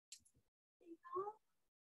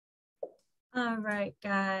All right,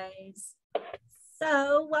 guys.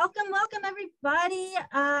 So welcome everybody.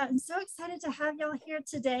 I'm so excited to have y'all here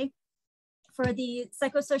today for the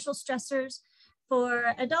psychosocial stressors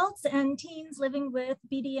for adults and teens living with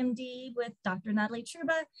BDMD with Dr. Natalie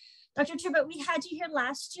Truba. Dr. Truba, we had you here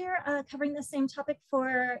last year covering the same topic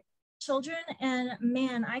for children, and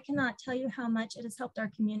man, I cannot tell you how much it has helped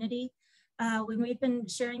our community when we've been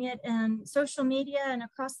sharing it in social media and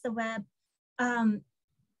across the web.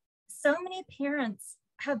 So many parents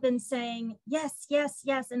have been saying, yes, yes,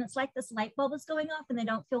 yes. And it's like this light bulb is going off and they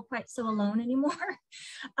don't feel quite so alone anymore,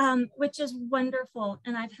 which is wonderful.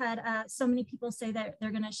 And I've had so many people say that they're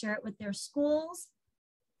going to share it with their schools,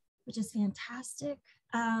 which is fantastic.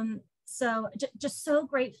 So just so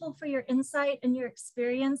grateful for your insight and your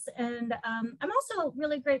experience. And I'm also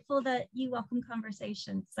really grateful that you welcome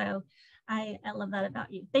conversation. So I love that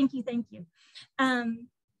about you. Thank you. Thank you.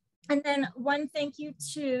 And then one thank you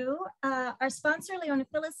to our sponsor, Leona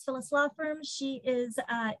Phyllis Law Firm. She is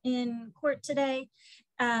in court today,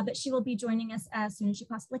 but she will be joining us as soon as she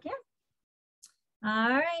possibly can.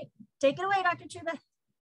 All right, take it away, Dr. Truba.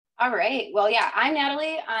 All right, well, yeah, I'm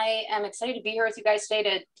Natalie. I am excited to be here with you guys today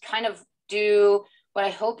to kind of do what I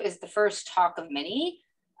hope is the first talk of many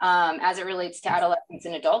as it relates to adolescents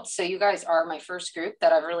and adults. So you guys are my first group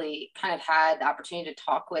that I've really kind of had the opportunity to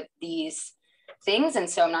talk with these things. And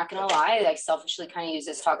so I'm not going to lie, I selfishly kind of use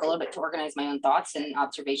this talk a little bit to organize my own thoughts and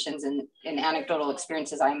observations and anecdotal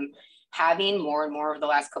experiences I'm having more and more over the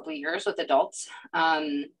last couple of years with adults,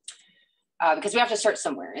 because we have to start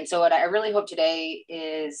somewhere. And so what I really hope today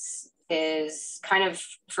is kind of,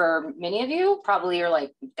 for many of you, probably you're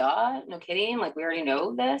like, duh, no kidding, like we already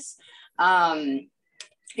know this.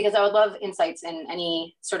 Because I would love insights and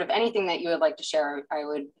anything that you would like to share. I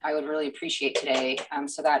would really appreciate today,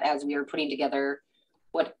 so that as we are putting together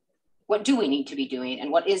what do we need to be doing and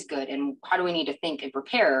what is good and how do we need to think and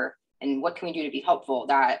prepare and what can we do to be helpful,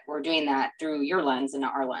 that we're doing that through your lens and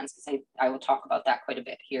not our lens, because I will talk about that quite a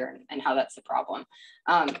bit here and how that's the problem.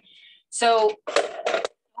 So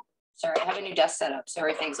sorry, I have a new desk set up, so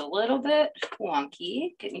everything's a little bit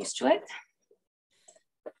wonky, getting used to it.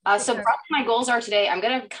 So probably my goals are today, I'm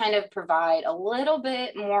going to kind of provide a little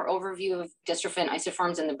bit more overview of dystrophin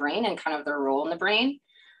isoforms in the brain and kind of their role in the brain,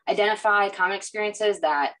 identify common experiences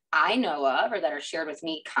that I know of or that are shared with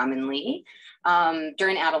me commonly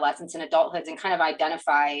during adolescence and adulthood, and kind of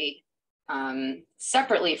identify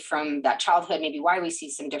separately from that childhood, maybe why we see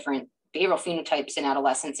some different behavioral phenotypes in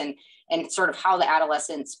adolescence and sort of how the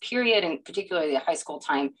adolescence period, and particularly the high school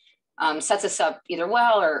time, sets us up either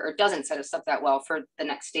well or doesn't set us up that well for the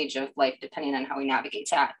next stage of life, depending on how we navigate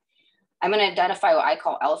that. I'm going to identify what I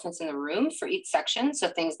call elephants in the room for each section. So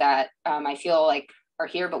things that I feel like are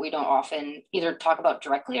here, but we don't often either talk about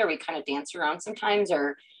directly or we kind of dance around sometimes,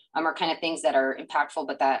 or are kind of things that are impactful,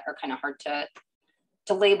 but that are kind of hard to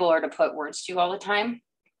label or to put words to all the time.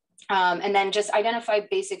 And then just identify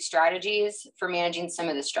basic strategies for managing some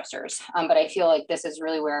of the stressors. But I feel like this is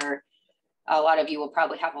really where a lot of you will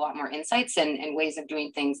probably have a lot more insights and ways of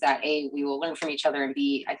doing things that A, we will learn from each other, and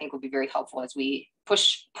B, I think will be very helpful as we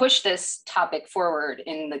push this topic forward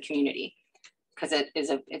in the community, because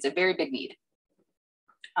it's a very big need.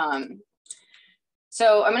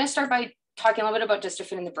 So I'm going to start by talking a little bit about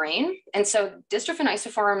dystrophin in the brain. And so dystrophin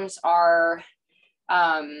isoforms are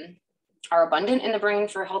abundant in the brain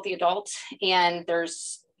for healthy adults, and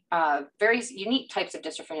there's various unique types of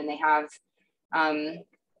dystrophin, and they have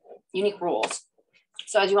unique rules.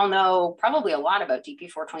 So as you all know, probably a lot about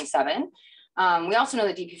DP427. We also know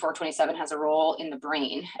that DP427 has a role in the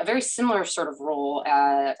brain, a very similar sort of role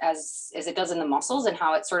as it does in the muscles, and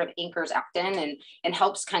how it sort of anchors actin and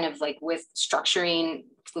helps kind of like with structuring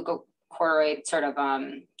glucocorticoid sort of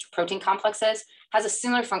protein complexes, has a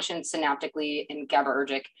similar function synaptically in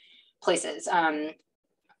GABAergic places, or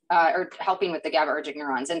helping with the GABAergic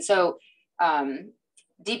neurons. And so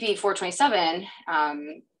DP427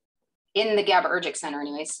 in the GABAergic center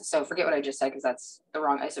anyways, so forget what I just said because that's the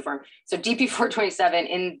wrong isoform. So DP427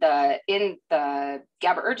 in the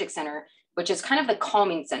GABAergic center, which is kind of the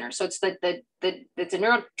calming center. So it's it's a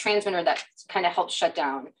neurotransmitter that kind of helps shut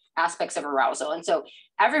down aspects of arousal. And so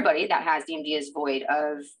everybody that has DMD is void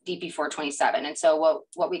of DP427. And so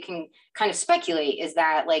what we can kind of speculate is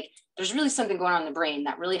that like there's really something going on in the brain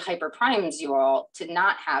that really hyperprimes you all to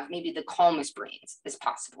not have maybe the calmest brains as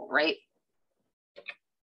possible, right?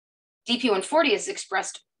 DP140 is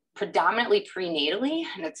expressed predominantly prenatally,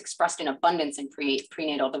 and it's expressed in abundance in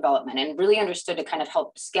prenatal development, and really understood to kind of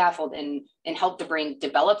help scaffold and help the brain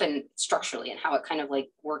develop and structurally, and how it kind of like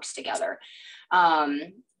works together.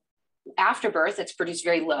 After birth, it's produced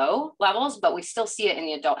very low levels, but we still see it in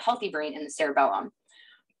the adult healthy brain in the cerebellum.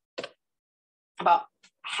 About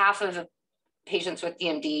half of the patients with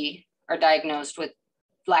DMD are diagnosed with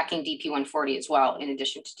lacking DP140 as well, in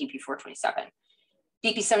addition to DP427.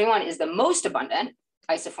 DP71 is the most abundant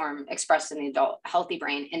isoform expressed in the adult healthy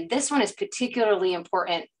brain. And this one is particularly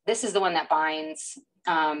important. This is the one that binds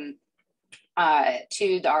to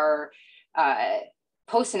our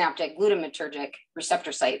postsynaptic glutamatergic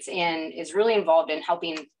receptor sites and is really involved in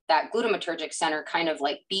helping that glutamatergic center kind of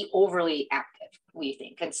like be overly active, we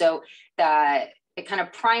think. And so that it kind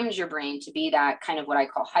of primes your brain to be that kind of what I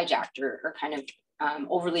call hijacked or kind of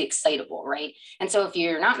overly excitable, right? And so if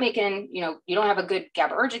you're not making, you don't have a good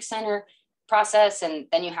GABAergic center process, and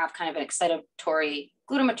then you have kind of an excitatory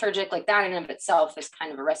glutamatergic, like that in and of itself is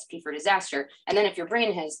kind of a recipe for disaster. And then if your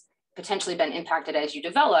brain has potentially been impacted as you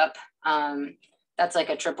develop, that's like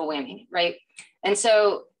a triple whammy, right? And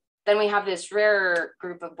so then we have this rare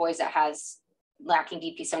group of boys that has lacking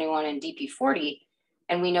DP71 and DP40.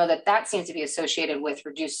 And we know that that seems to be associated with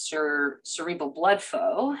reduced cerebral blood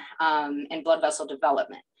flow and blood vessel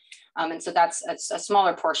development. And so that's a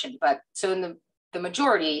smaller portion. But so in the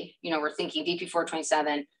majority, we're thinking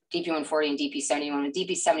DP427, DP140, and DP71. And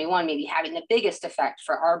DP71 may be having the biggest effect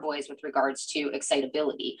for our boys with regards to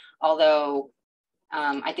excitability. Although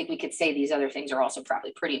I think we could say these other things are also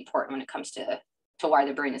probably pretty important when it comes to why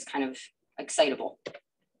the brain is kind of excitable.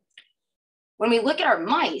 When we look at our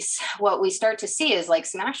mice, what we start to see is like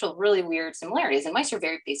some actual really weird similarities. And mice are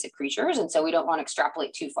very basic creatures, and so we don't want to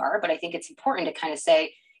extrapolate too far, but I think it's important to kind of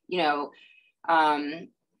say,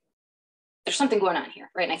 there's something going on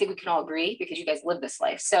here, right? And I think we can all agree because you guys live this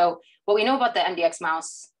life. So what we know about the MDX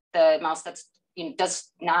mouse, the mouse that's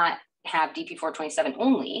does not have DP427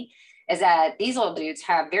 only, is that these little dudes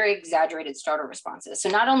have very exaggerated startle responses. So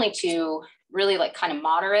not only to really like kind of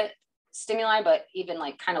moderate stimuli, but even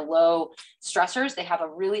like kind of low stressors, they have a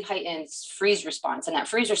really heightened freeze response. And that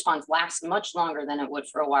freeze response lasts much longer than it would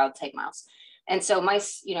for a wild type mouse. And so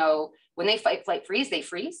mice, when they fight, flight, freeze, they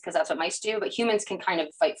freeze because that's what mice do. But humans can kind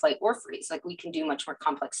of fight, flight, or freeze. Like we can do much more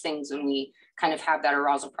complex things when we kind of have that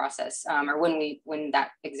arousal process, or when that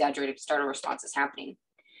exaggerated startle response is happening.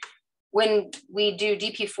 When we do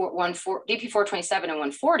DP427 and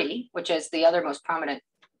 140, which is the other most prominent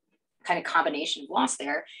kind of combination of loss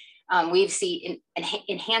there, we see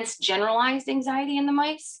enhanced generalized anxiety in the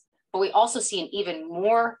mice, but we also see an even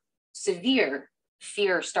more severe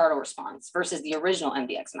fear startle response versus the original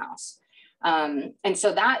MDX mouse. And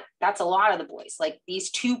so that's a lot of the boys, like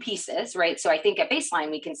these two pieces, right? So I think at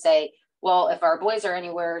baseline, we can say, well, if our boys are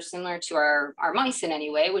anywhere similar to our mice in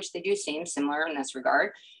any way, which they do seem similar in this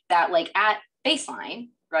regard, that like at baseline,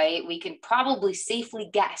 right, we can probably safely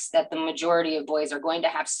guess that the majority of boys are going to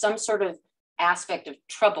have some sort of aspect of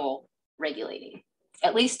trouble regulating,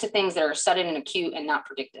 at least to things that are sudden and acute and not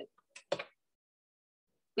predicted.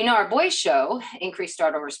 We know our boys show increased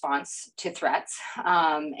startle response to threats,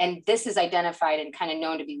 and this is identified and kind of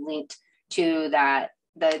known to be linked to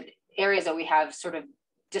the areas that we have sort of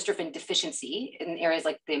dystrophin deficiency in areas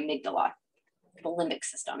like the amygdala, the limbic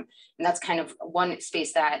system, and that's kind of one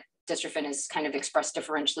space that dystrophin is kind of expressed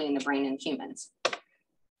differentially in the brain in humans.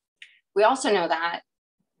 We also know that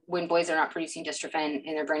when boys are not producing dystrophin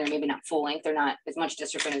in their brain, or maybe not full length, they're not as much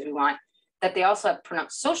dystrophin as we want, that they also have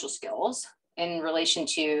pronounced social skills in relation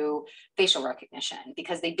to facial recognition,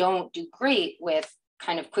 because they don't do great with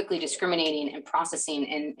kind of quickly discriminating and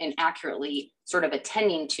processing and accurately sort of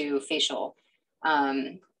attending to facial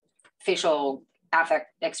affect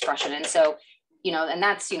expression. And so, and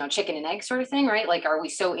that's, chicken and egg sort of thing, right? Like, are we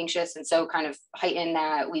so anxious and so kind of heightened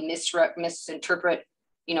that we misinterpret,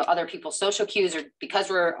 other people's social cues, or because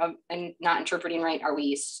we're not interpreting right, are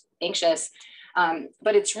we anxious?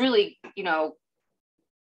 But it's really,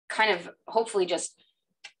 kind of hopefully just,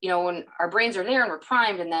 when our brains are there and we're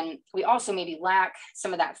primed, and then we also maybe lack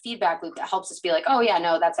some of that feedback loop that helps us be like, oh yeah,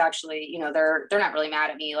 no, that's actually, they're not really mad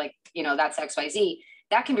at me, like, that's XYZ.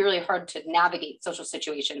 That can be really hard to navigate social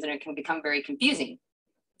situations, and it can become very confusing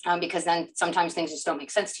because then sometimes things just don't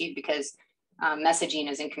make sense to you because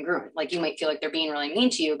messaging is incongruent. Like you might feel like they're being really mean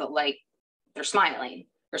to you, but like they're smiling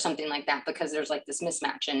or something like that, because there's like this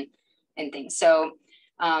mismatch and things. So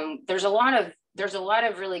there's a lot of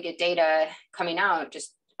really good data coming out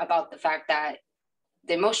just about the fact that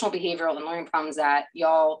the emotional, behavioral, and learning problems that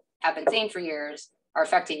y'all have been saying for years are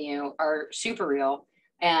affecting you are super real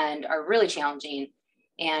and are really challenging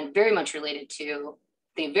and very much related to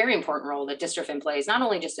the very important role that dystrophin plays, not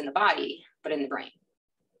only just in the body, but in the brain.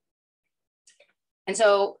 And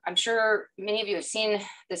so I'm sure many of you have seen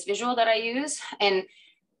this visual that I use. And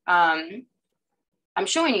I'm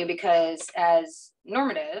showing you because as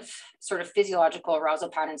normative sort of physiological arousal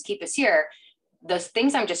patterns keep us here, the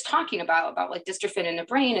things I'm just talking about like dystrophin in the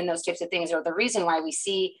brain and those types of things are the reason why we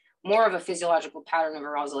see more of a physiological pattern of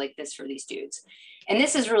arousal like this for these dudes. And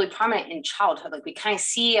this is really prominent in childhood. Like we kind of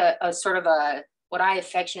see a sort of a, what I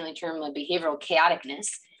affectionately term a behavioral chaoticness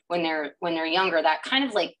when they're younger, that kind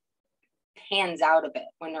of like pans out a bit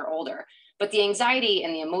when they're older. But the anxiety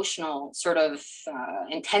and the emotional sort of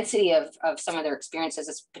intensity of some of their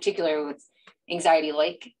experiences, particularly with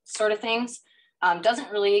anxiety-like sort of things,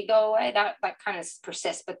 doesn't really go away. That kind of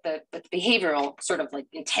persists, but the behavioral sort of like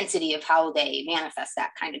intensity of how they manifest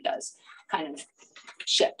that kind of does kind of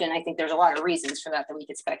shift. And I think there's a lot of reasons for that we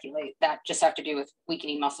could speculate that just have to do with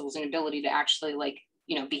weakening muscles and ability to actually like,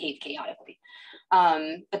 you know, behave chaotically.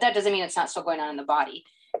 But that doesn't mean it's not still going on in the body.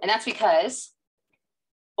 And that's because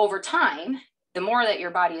over time, the more that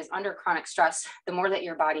your body is under chronic stress, the more that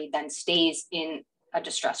your body then stays in a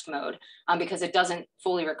distressed mode because it doesn't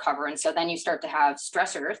fully recover. And so then you start to have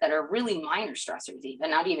stressors that are really minor stressors, even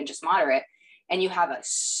not even just moderate. And you have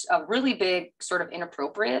a really big sort of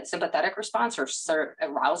inappropriate sympathetic response or sort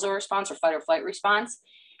of arousal response or fight or flight response.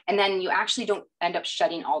 And then you actually don't end up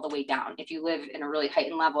shutting all the way down if you live in a really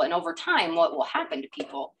heightened level. And over time, what will happen to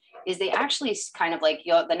people is they actually kind of like,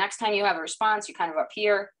 the next time you have a response, you kind of up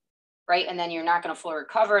here, right? And then you're not going to fully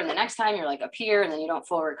recover. And the next time you're like up here and then you don't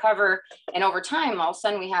fully recover. And over time, all of a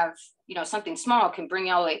sudden we have, you know, something small can bring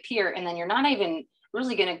you all the way up here. And then you're not even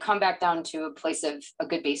really going to come back down to a place of a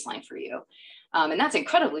good baseline for you. And that's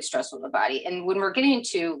incredibly stressful to the body. And when we're getting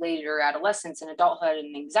into later adolescence and adulthood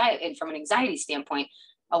and anxiety, and from an anxiety standpoint,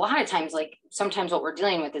 a lot of times, like sometimes what we're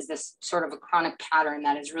dealing with is this sort of a chronic pattern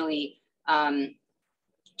that is really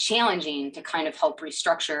challenging to kind of help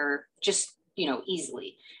restructure just, you know,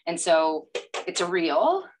 easily. And so it's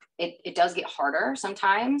it does get harder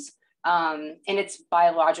sometimes. And it's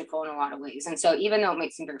biological in a lot of ways. And so even though it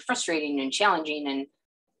makes them very frustrating and challenging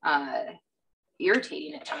and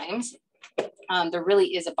irritating at times, there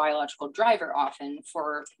really is a biological driver often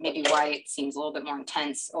for maybe why it seems a little bit more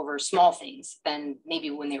intense over small things than maybe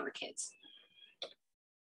when they were kids.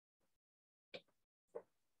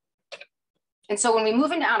 And so when we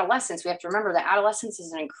move into adolescence, we have to remember that adolescence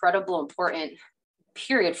is an incredibly important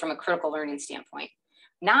period from a critical learning standpoint.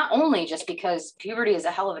 Not only just because puberty is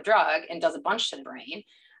a hell of a drug and does a bunch to the brain,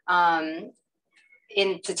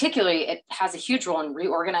 in particularly, it has a huge role in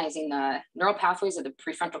reorganizing the neural pathways of the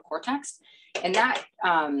prefrontal cortex. And that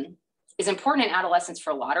is important in adolescence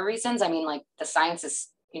for a lot of reasons. I mean, like the science is,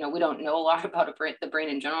 you know, we don't know a lot about the brain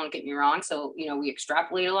in general, don't get me wrong. So, you know, we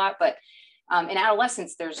extrapolate a lot, but in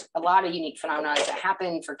adolescence, there's a lot of unique phenomena that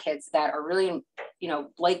happen for kids that are really, you know,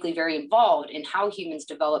 likely very involved in how humans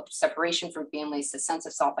develop separation from families, the sense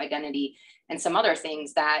of self-identity, and some other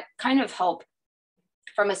things that kind of help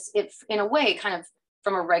from in a way, kind of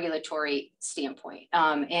from a regulatory standpoint.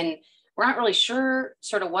 And we're not really sure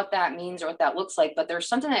sort of what that means or what that looks like, but there's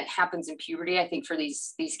something that happens in puberty, I think, for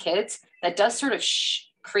these kids that does sort of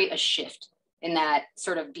create a shift in that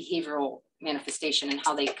sort of behavioral manifestation and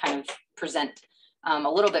how they kind of present a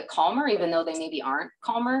little bit calmer, even though they maybe aren't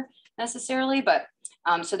calmer necessarily. But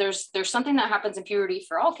so there's something that happens in puberty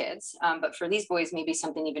for all kids, but for these boys, maybe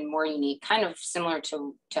something even more unique, kind of similar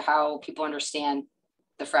to how people understand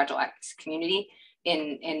the Fragile X community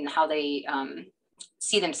in how they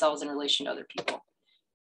see themselves in relation to other people.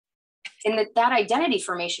 And that identity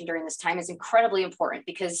formation during this time is incredibly important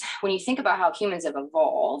because when you think about how humans have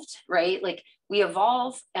evolved, right? Like we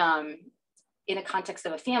evolve in a context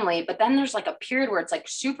of a family, but then there's like a period where it's like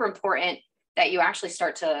super important that you actually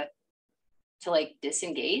start to like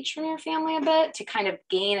disengage from your family a bit to kind of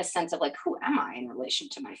gain a sense of like, who am I in relation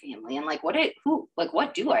to my family? And like, what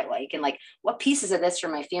do I like? And like, what pieces of this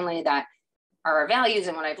from my family that are our values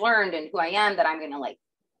and what I've learned and who I am that I'm going to like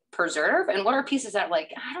preserve? And what are pieces that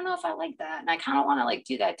like, I don't know if I like that. And I kind of want to like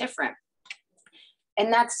do that different.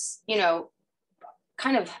 And that's, you know,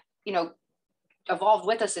 kind of, you know, evolved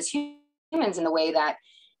with us as humans in the way that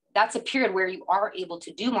that's a period where you are able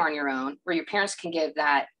to do more on your own, where your parents can give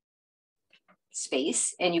that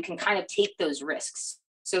space and you can kind of take those risks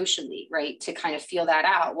socially, right? To kind of feel that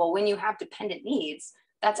out. Well, when you have dependent needs,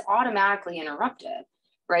 that's automatically interrupted,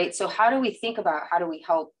 right? So how do we think about how do we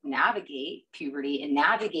help navigate puberty and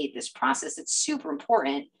navigate this process? It's super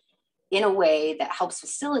important in a way that helps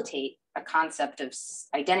facilitate a concept of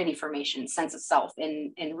identity formation, sense of self,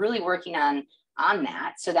 and really working on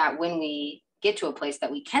that so that when we get to a place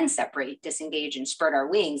that we can separate, disengage, and spread our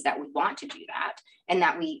wings, that we want to do that, and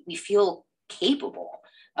that we feel capable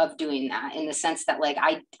of doing that, in the sense that like,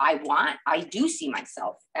 I do see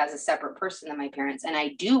myself as a separate person than my parents, and I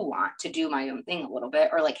do want to do my own thing a little bit,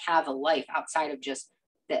 or like have a life outside of just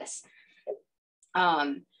this.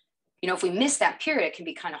 You know, if we miss that period, it can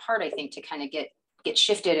be kind of hard, I think, to kind of get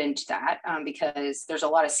shifted into that, because there's a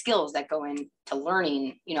lot of skills that go into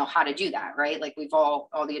learning, you know, how to do that, right? Like we've all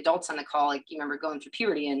the adults on the call, like you remember going through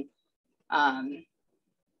puberty, and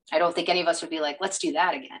I don't think any of us would be like, let's do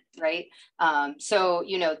that again, right? So,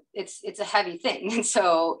 you know, it's a heavy thing. And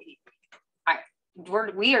so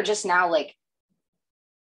we are just now like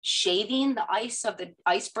shaving the ice of the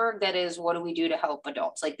iceberg that is, what do we do to help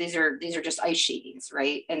adults? Like these are just ice shavings,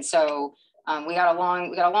 right? And so we got a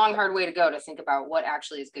long hard way to go to think about what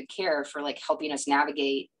actually is good care for like helping us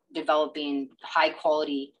navigate developing high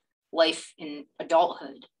quality life in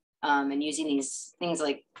adulthood, and using these things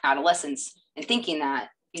like adolescence, and thinking that,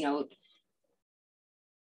 you know,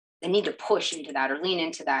 they need to push into that or lean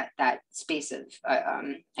into that space of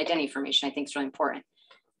identity formation. I think is really important.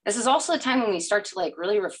 This is also a time when we start to like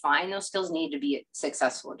really refine those skills needed to be a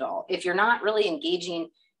successful adult. If you're not really engaging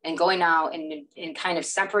and going out and kind of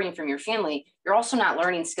separating from your family, you're also not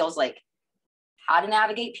learning skills like how to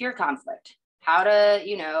navigate peer conflict, how to,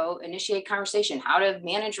 you know, initiate conversation, how to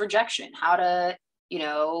manage rejection, how to, you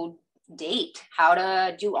know, date, how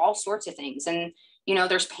to do all sorts of things. And, you know,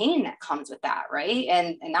 there's pain that comes with that, right?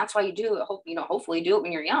 And that's why you do it, hopefully do it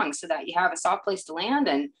when you're young, so that you have a soft place to land.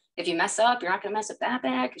 And if you mess up, you're not going to mess up that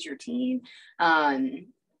bad because you're a teen.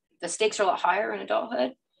 The stakes are a lot higher in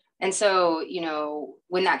adulthood. And so, you know,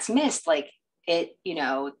 when that's missed, like it, you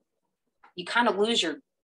know, you kind of lose your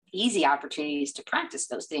easy opportunities to practice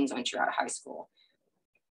those things once you're out of high school.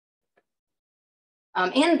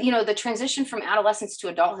 And, you know, the transition from adolescence to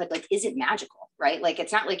adulthood, like, isn't magical, right? Like,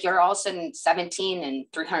 it's not like you're all of a sudden 17 and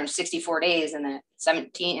 364 days and then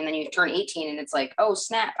 17 and then you turn 18 and it's like, oh,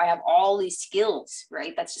 snap, I have all these skills,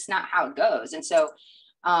 right? That's just not how it goes. And so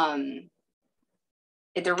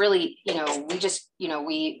they're really, you know, we just, you know,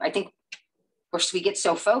 I think we get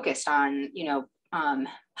so focused on, you know,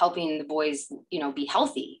 helping the boys, you know, be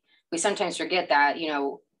healthy. We sometimes forget that, you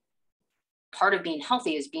know, part of being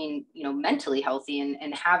healthy is being, you know, mentally healthy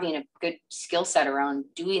and having a good skill set around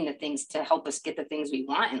doing the things to help us get the things we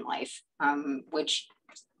want in life, which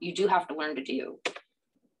you do have to learn to do.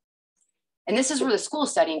 And this is where the school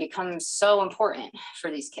setting becomes so important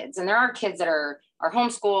for these kids. And there are kids that are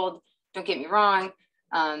homeschooled, don't get me wrong.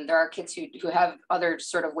 There are kids who have other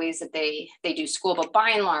sort of ways that they do school, but by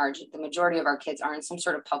and large, the majority of our kids are in some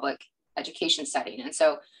sort of public education setting. And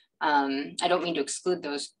so I don't mean to exclude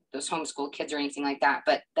those homeschool kids or anything like that,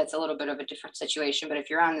 but that's a little bit of a different situation. But if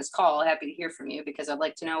you're on this call, happy to hear from you, because I'd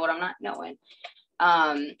like to know what I'm not knowing.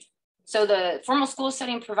 So the formal school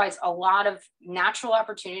setting provides a lot of natural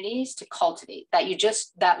opportunities to cultivate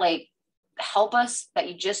that like help us, that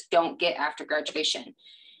you just don't get after graduation.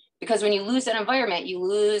 Because when you lose that environment, you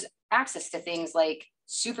lose access to things like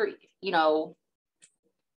super, you know,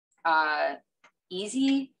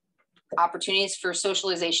 easy opportunities for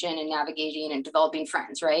socialization and navigating and developing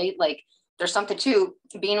friends, right? Like there's something to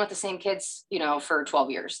being with the same kids, you know, for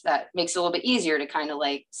 12 years that makes it a little bit easier to kind of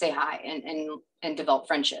like say hi and develop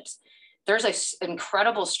friendships. There's an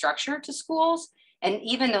incredible structure to schools. And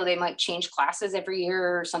even though they might change classes every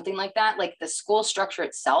year or something like that, like the school structure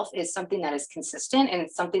itself is something that is consistent, and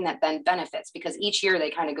it's something that then benefits, because each year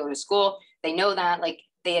they kind of go to school, they know that like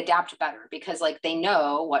they adapt better because like they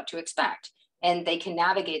know what to expect and they can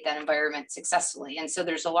navigate that environment successfully. And so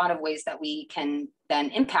there's a lot of ways that we can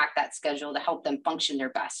then impact that schedule to help them function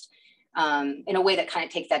their best in a way that kind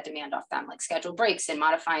of takes that demand off them, like scheduled breaks and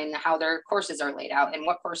modifying how their courses are laid out and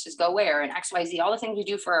what courses go where and XYZ, all the things we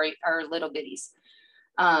do for our little bitties.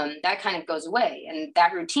 That kind of goes away. And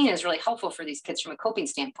that routine is really helpful for these kids from a coping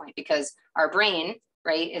standpoint, because our brain,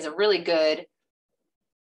 right, is really good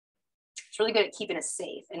at keeping us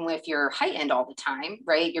safe. And if you're heightened all the time,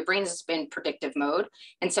 right, your brain has been predictive mode.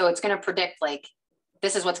 And so it's going to predict like,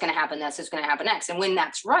 this is what's going to happen. This is going to happen next. And when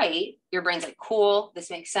that's right, your brain's like, cool, this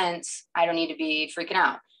makes sense. I don't need to be freaking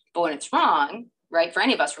out. But when it's wrong, right, for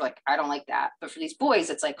any of us, we're like, I don't like that. But for these boys,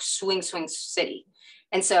 it's like swing city.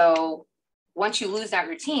 And so once you lose that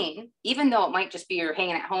routine, even though it might just be you're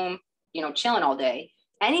hanging at home, you know, chilling all day,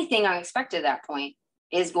 anything unexpected at that point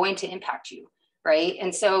is going to impact you, right?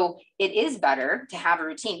 And so it is better to have a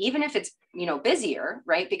routine, even if it's, you know, busier,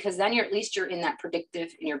 right? Because then at least you're in that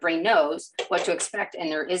predictive and your brain knows what to expect.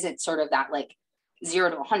 And there isn't sort of that like 0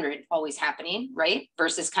 to 100 always happening, right?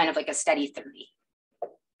 Versus kind of like a steady 30.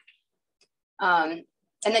 And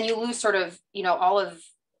then you lose sort of, you know,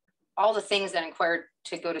 all the things that required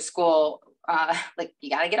to go to school like you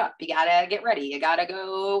got to get up, you got to get ready, you got to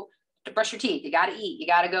go to brush your teeth, you got to eat, you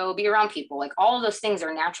got to go be around people. Like all of those things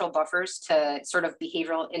are natural buffers to sort of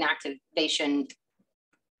behavioral inactivation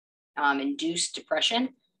induced depression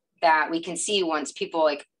that we can see once people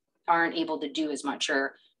like aren't able to do as much,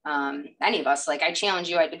 or any of us. Like I challenge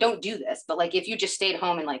you, I don't do this, but like if you just stayed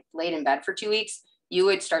home and like laid in bed for 2 weeks, you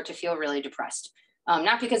would start to feel really depressed.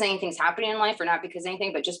 Not because anything's happening in life or not because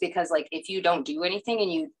anything, but just because like if you don't do anything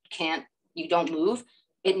and you don't move,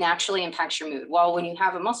 it naturally impacts your mood. Well, when you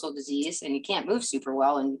have a muscle disease and you can't move super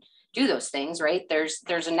well and do those things, right?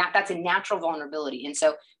 That's a natural vulnerability. And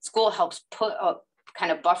so school helps put up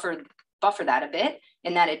kind of buffer that a bit,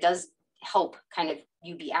 in that it does help kind of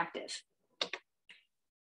you be active.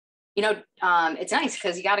 You know, it's nice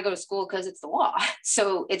because you got to go to school because it's the law.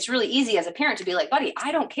 So it's really easy as a parent to be like, buddy,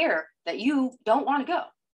 I don't care that you don't want to go,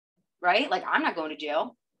 right? Like I'm not going to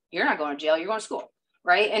jail. You're not going to jail. You're going to school.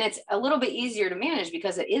 Right. And it's a little bit easier to manage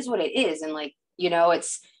because it is what it is. And like, you know,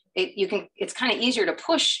 it's kind of easier to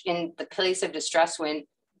push in the place of distress when,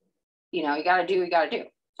 you know, you got to do what you got to do.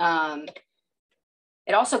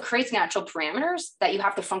 It also creates natural parameters that you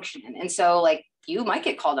have to function in. And so like, you might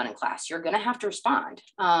get called on in class. You're going to have to respond.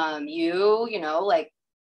 You know, like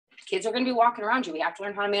kids are going to be walking around you. We have to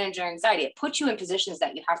learn how to manage your anxiety. It puts you in positions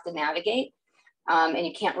that you have to navigate and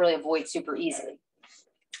you can't really avoid super easily.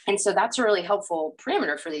 And so that's a really helpful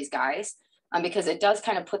parameter for these guys because it does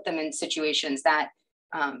kind of put them in situations that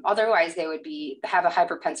otherwise they would have a high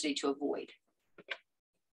propensity to avoid.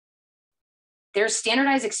 There's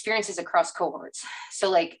standardized experiences across cohorts. So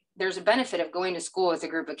like there's a benefit of going to school with a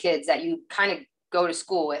group of kids that you kind of go to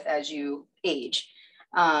school with as you age.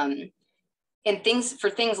 And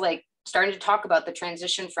things like starting to talk about the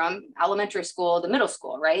transition from elementary school to middle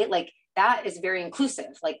school, right? Like that is very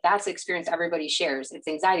inclusive. Like that's the experience everybody shares. It's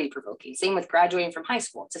anxiety provoking. Same with graduating from high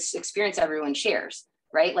school. It's an experience everyone shares,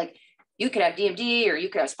 right? Like you could have DMD or you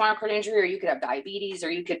could have spinal cord injury or you could have diabetes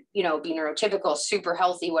or you could, you know, be neurotypical, super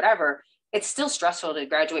healthy, whatever. It's still stressful to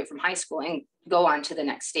graduate from high school and go on to the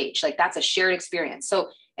next stage. Like that's a shared experience. So,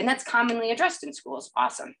 and that's commonly addressed in schools.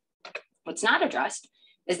 Awesome. What's not addressed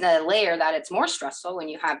is the layer that it's more stressful when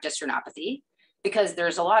you have dystrophinopathy because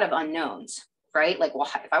there's a lot of unknowns, right? Like, well,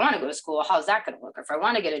 if I want to go to school, how's that going to look? Or if I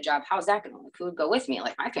want to get a job, how's that going to look? Who would go with me?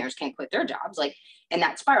 Like my parents can't quit their jobs. Like, and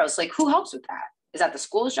that spirals, like who helps with that? Is that the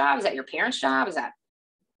school's job? Is that your parents' job? Is that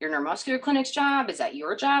your neuromuscular clinic's job? Is that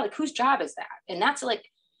your job? Like whose job is that? And that's like,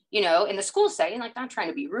 you know, in the school setting, like not trying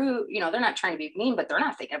to be rude, you know, they're not trying to be mean, but they're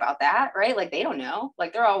not thinking about that, right? Like they don't know,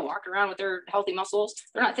 like they're all walking around with their healthy muscles.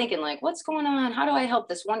 They're not thinking like, what's going on? How do I help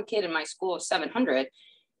this one kid in my school of 700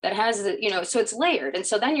 that has the, you know, so it's layered. And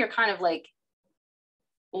so then you're kind of like,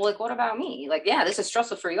 well, like, what about me? Like, yeah, this is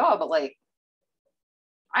stressful for y'all, but like,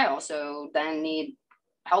 I also then need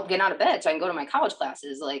help getting out of bed so I can go to my college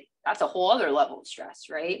classes. Like that's a whole other level of stress,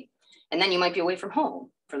 right? And then you might be away from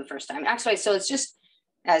home for the first time. Actually, so it's just,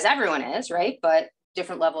 as everyone is, right? But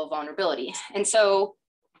different level of vulnerability. And so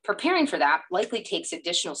preparing for that likely takes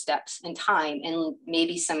additional steps and time and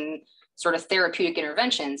maybe some sort of therapeutic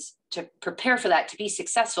interventions to prepare for that to be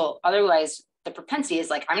successful. Otherwise, the propensity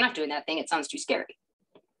is like, I'm not doing that thing. It sounds too scary.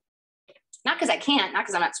 Not because I can't, not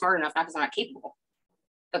because I'm not smart enough, not because I'm not capable,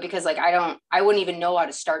 but because like, I wouldn't even know how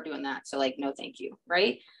to start doing that. So like, no, thank you,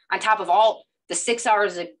 right? On top of all the 6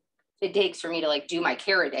 hours it takes for me to like do my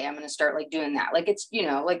care a day, I'm going to start like doing that. Like it's, you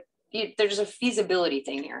know, like there's a feasibility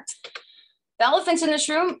thing here. The elephant in this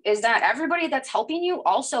room is that everybody that's helping you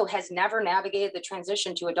also has never navigated the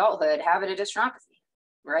transition to adulthood, having a dystrophy,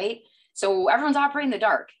 right? So everyone's operating in the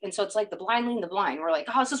dark. And so it's like the blind leading the blind. We're like,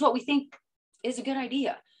 oh, this is what we think is a good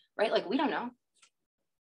idea, right? Like, we don't know.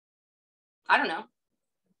 I don't know.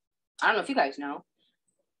 I don't know if you guys know.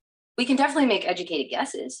 We can definitely make educated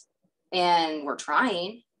guesses and we're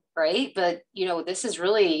trying, right? But, you know, this is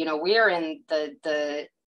really, you know, we are in the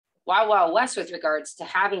wild, wild west with regards to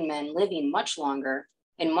having men living much longer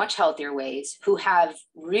in much healthier ways who have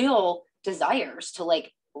real desires to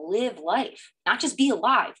like live life, not just be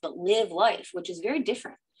alive, but live life, which is very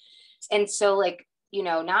different. And so like, you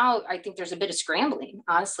know, now I think there's a bit of scrambling,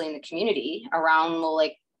 honestly, in the community around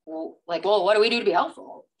well, what do we do to be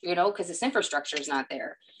helpful? You know, because this infrastructure is not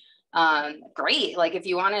there. Great. Like if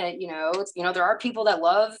you want to, you know, there are people that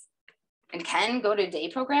love and can go to day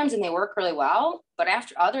programs and they work really well. But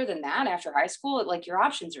other than that, after high school, like your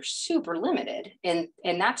options are super limited. And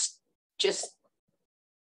that's just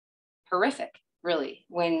horrific, really,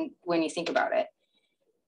 when you think about it.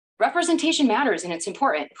 Representation matters and it's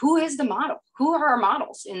important. Who is the model? Who are our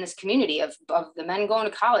models in this community of the men going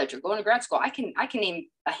to college or going to grad school? I can name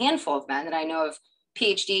a handful of men that I know of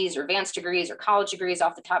PhDs or advanced degrees or college degrees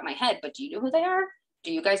off the top of my head, but do you know who they are?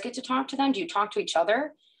 Do you guys get to talk to them? Do you talk to each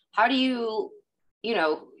other? How do you,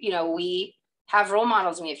 we have role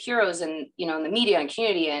models and we have heroes and, in the media and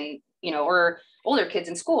community and, or older kids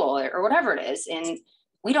in school or whatever it is. And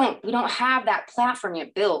we don't have that platform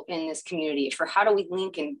yet built in this community for how do we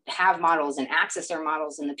link and have models and access our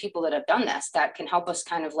models and the people that have done this that can help us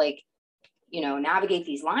kind of like, navigate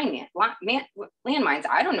these landmines.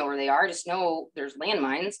 I don't know where they are, just know there's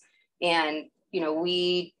landmines and,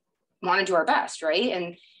 we want to do our best. Right.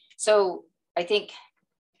 And so I think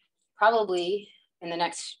probably in the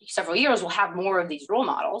next several years, we'll have more of these role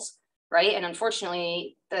models. Right. And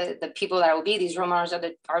unfortunately, the people that will be these role models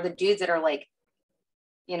are the dudes that are like,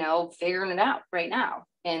 figuring it out right now.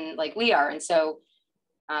 And like we are. And so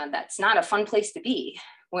that's not a fun place to be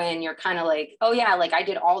when you're kind of like, oh yeah, like I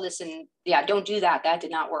did all this and yeah, don't do that. That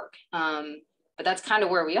did not work. But that's kind of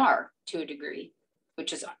where we are to a degree,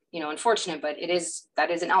 which is, unfortunate, but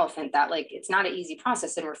that is an elephant that like, it's not an easy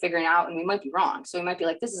process and we're figuring out and we might be wrong. So we might be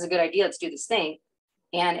like, this is a good idea. Let's do this thing.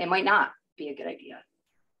 And it might not be a good idea.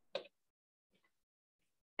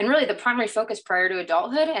 And really the primary focus prior to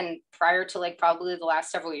adulthood and prior to like probably the last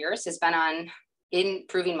several years has been on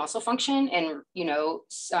improving muscle function and,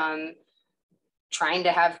 trying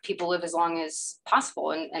to have people live as long as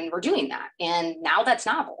possible. And we're doing that. And now that's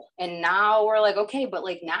novel. And now we're like, okay, but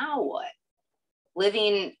like now what?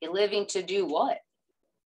 Living to do what?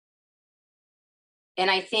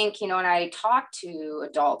 And I think, when I talk to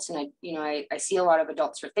adults and I see a lot of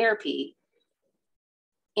adults for therapy,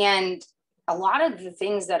 and a lot of the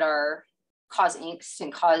things that cause angst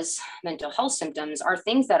and cause mental health symptoms are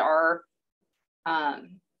things that are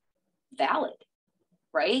valid,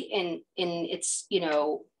 right? And it's,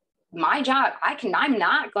 my job, I'm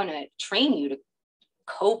not going to train you to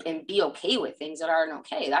cope and be okay with things that aren't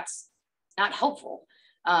okay. That's not helpful.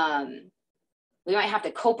 We might have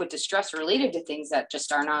to cope with distress related to things that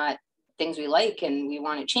just are not things we like and we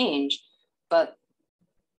want to change. But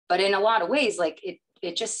in a lot of ways, like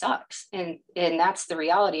it just sucks. And that's the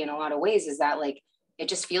reality in a lot of ways is that like, it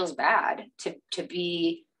just feels bad to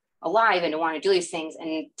be alive and to want to do these things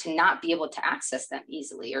and to not be able to access them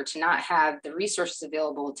easily or to not have the resources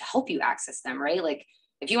available to help you access them, right? Like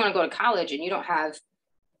if you want to go to college and you don't have,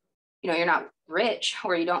 you're not rich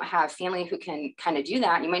or you don't have family who can kind of do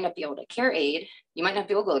that, you might not be able to care aid. You might not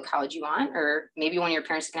be able to go to college you want, or maybe one of your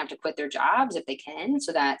parents is gonna have to quit their jobs if they can,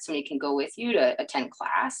 so that somebody can go with you to attend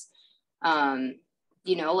class.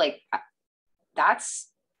 Like that's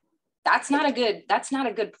not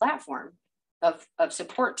a good platform of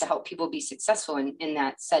support to help people be successful in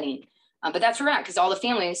that setting. But that's where we're at, because all the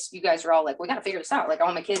families, you guys are all like, we got to figure this out. Like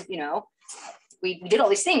all my kids, we did all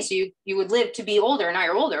these things. So you would live to be older, and now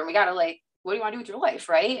you're older, and we got to like, what do you want to do with your life?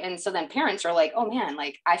 Right. And so then parents are like, oh man,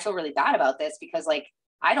 like I feel really bad about this because like,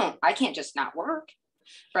 I can't just not work.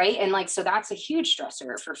 Right. And like, so that's a huge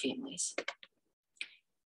stressor for families.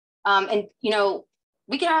 And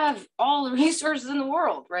we can have all the resources in the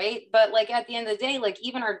world, right? But like at the end of the day, like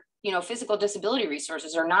even our, physical disability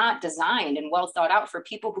resources are not designed and well thought out for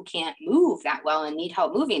people who can't move that well and need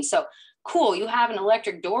help moving. So cool, you have an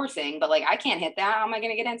electric door thing, but like I can't hit that. How am I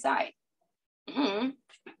going to get inside?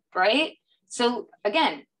 Right? So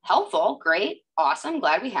again, helpful, great, awesome,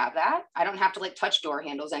 glad we have that. I don't have to like touch door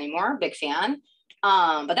handles anymore. Big fan.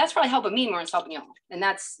 But that's probably helping me more than it's helping y'all. And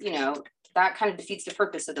that's, that kind of defeats the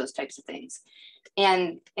purpose of those types of things.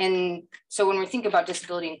 And so when we think about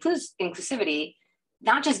disability inclusivity,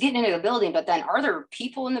 not just getting into the building, but then are there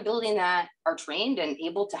people in the building that are trained and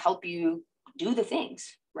able to help you do the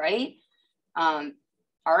things, right?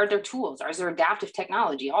 Are there tools? Is there adaptive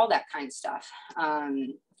technology? All that kind of stuff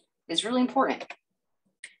is really important.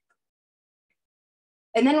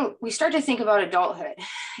 And then we start to think about adulthood,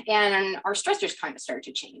 and our stressors kind of start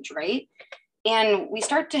to change, right? And we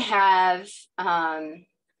start to have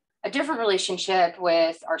a different relationship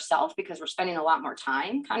with ourselves because we're spending a lot more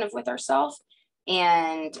time kind of with ourselves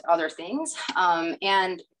and other things.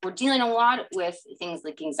 And we're dealing a lot with things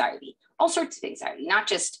like anxiety, all sorts of anxiety, not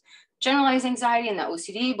just generalized anxiety and the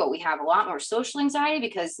OCD, but we have a lot more social anxiety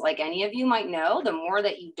because like any of you might know, the more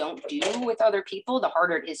that you don't do with other people, the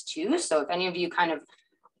harder it is too. So if any of you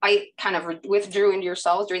I kind of withdrew into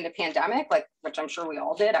yourselves during the pandemic, like, which I'm sure we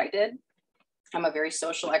all did, I did. I'm a very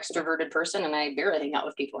social extroverted person and I barely hang out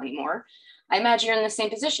with people anymore. I imagine you're in the same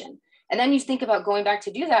position. And then you think about going back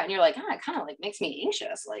to do that and you're like, it kind of like makes me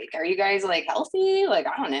anxious. Like, are you guys like healthy? Like,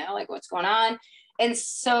 I don't know, like what's going on? And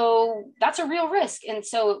so that's a real risk. And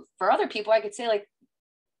so for other people, I could say like,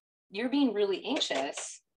 you're being really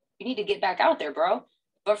anxious. You need to get back out there, bro.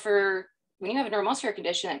 But for when you have a neuromuscular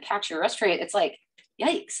condition that impacts your rest rate, it's like,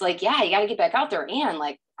 yikes, like, yeah, you got to get back out there. And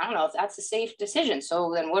like, I don't know if that's a safe decision.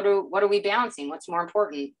 So then what are we balancing? What's more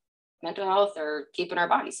important, mental health or keeping our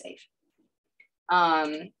body safe?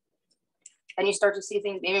 And you start to see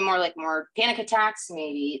things maybe more panic attacks,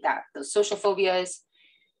 maybe those social phobias,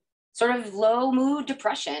 sort of low mood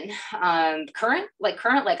depression. Current,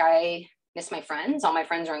 I miss my friends. All my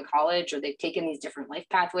friends are in college or they've taken these different life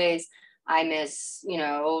pathways. I miss,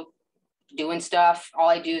 doing stuff. All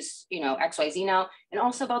I do is, XYZ now. And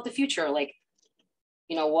also about the future, like,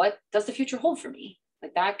 what does the future hold for me?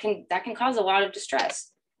 Like that can cause a lot of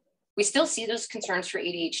distress. We still see those concerns for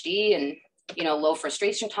ADHD and, low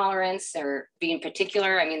frustration tolerance or being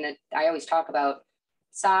particular. I mean, I always talk about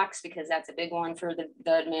socks because that's a big one for the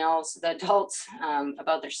males, the adults,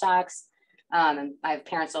 about their socks. And I have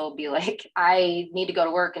parents that will be like, I need to go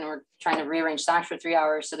to work and we're trying to rearrange socks for 3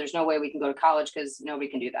 hours. So there's no way we can go to college because nobody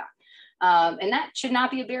can do that. And that should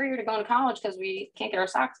not be a barrier to going to college because we can't get our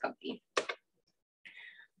socks comfy.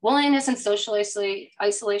 Loneliness and social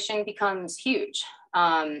isolation becomes huge.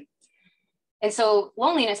 And so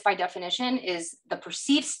loneliness by definition is the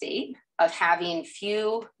perceived state of having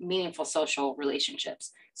few meaningful social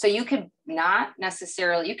relationships. So you could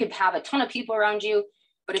you could have a ton of people around you,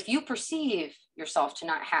 but if you perceive yourself to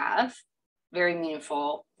not have very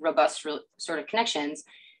meaningful, robust sort of connections,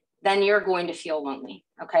 then you're going to feel lonely,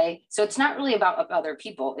 okay? So it's not really about other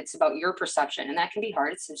people, it's about your perception, and that can be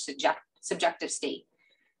hard. It's a subjective state.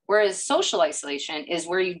 Whereas social isolation is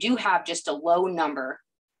where you do have just a low number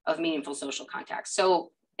of meaningful social contacts.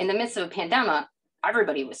 So in the midst of a pandemic,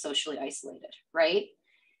 everybody was socially isolated, right?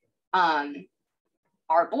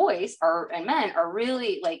 Our boys and men are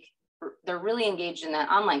really they're really engaged in that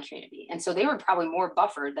online community. And so they were probably more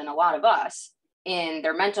buffered than a lot of us in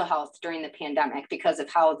their mental health during the pandemic because of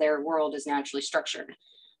how their world is naturally structured.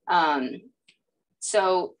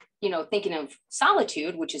 So, thinking of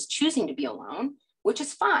solitude, which is choosing to be alone, which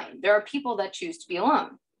is fine. There are people that choose to be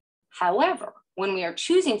alone. However, when we are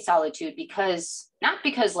choosing solitude not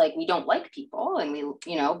because like we don't like people and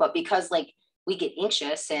but because like we get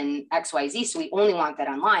anxious and XYZ, so we only want that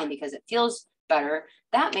online because it feels better,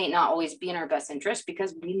 that may not always be in our best interest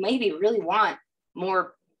because we maybe really want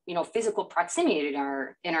more, physical proximity in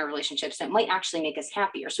our relationships. And it might actually make us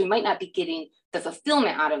happier. So we might not be getting the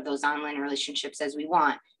fulfillment out of those online relationships as we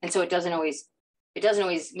want. And so it doesn't always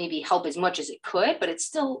maybe help as much as it could, but it's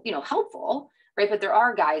still, helpful, right? But there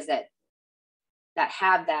are guys that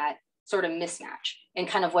have that sort of mismatch in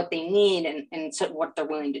kind of what they need and so what they're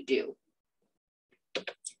willing to do.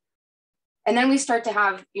 And then we start to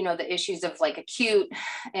have, the issues of like acute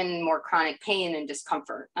and more chronic pain and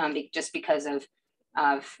discomfort, just because of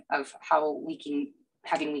how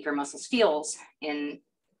having weaker muscles feels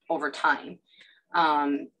over time.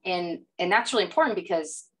 And that's really important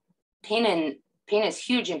because pain has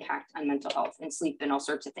huge impact on mental health and sleep and all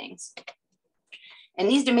sorts of things. And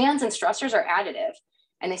these demands and stressors are additive,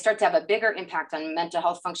 and they start to have a bigger impact on mental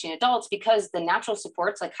health functioning adults because the natural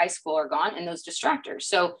supports like high school are gone and those distractors.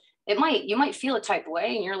 So you might feel a type of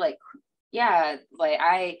way and you're like, yeah, like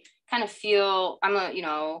I kind of feel I'm a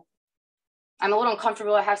little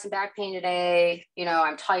uncomfortable. I have some back pain today.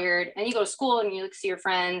 I'm tired. And you go to school and you see your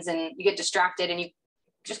friends and you get distracted and you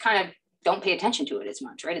just kind of don't pay attention to it as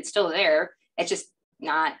much, right? It's still there. It's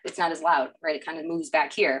not as loud, right? It kind of moves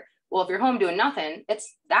back here. Well, if you're home doing nothing,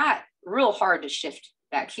 it's that real hard to shift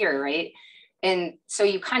back here, right? And so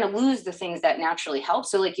you kind of lose the things that naturally help.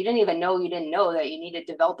 So like you didn't know that you need to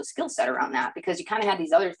develop a skill set around that because you kind of had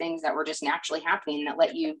these other things that were just naturally happening that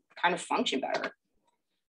let you kind of function better.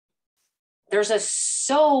 There's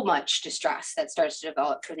so much distress that starts to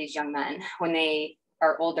develop for these young men when they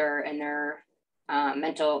are older and their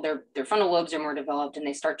frontal lobes are more developed and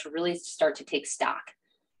they start to take stock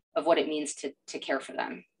of what it means to care for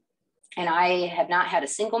them. And I have not had a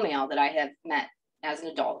single male that I have met as an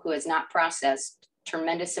adult who has not processed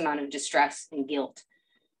tremendous amount of distress and guilt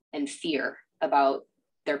and fear about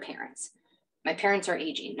their parents. My parents are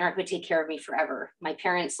aging. They're not going to take care of me forever. My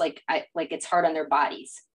parents, it's hard on their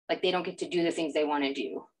bodies. Like they don't get to do the things they want to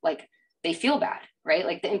do. Like they feel bad, right?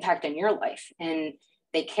 Like the impact on your life, and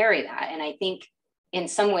they carry that. And I think in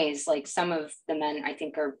some ways, like some of the men I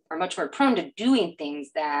think are much more prone to doing things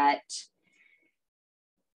that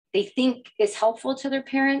they think is helpful to their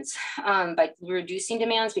parents by reducing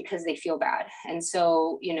demands because they feel bad. And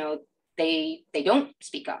so, they don't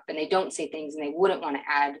speak up and they don't say things and they wouldn't want to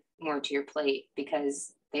add more to your plate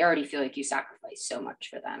because they already feel like you sacrifice so much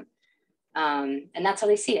for them. And that's how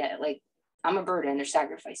they see it. Like, I'm a burden, they're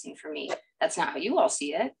sacrificing for me. That's not how you all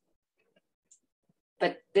see it,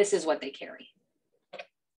 but this is what they carry.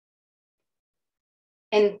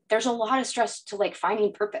 And there's a lot of stress to like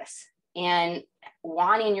finding purpose and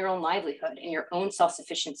wanting your own livelihood and your own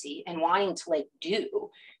self-sufficiency and wanting to like do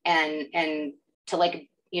and to like,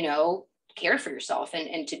 you know, care for yourself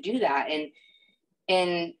and to do that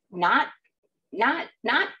and not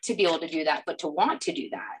to be able to do that, but to want to do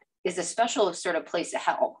that is a special sort of place of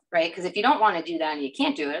hell, right? Because if you don't want to do that and you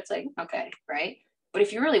can't do it, it's like, okay, right? But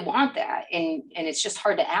if you really want that and it's just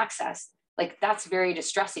hard to access, like that's very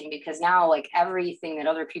distressing because now like everything that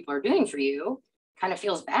other people are doing for you kind of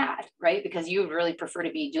feels bad, right? Because you would really prefer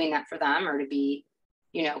to be doing that for them or to be,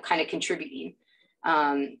 you know, kind of contributing.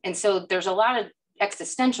 And so there's a lot of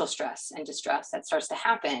existential stress and distress that starts to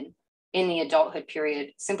happen in the adulthood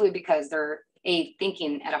period simply because they're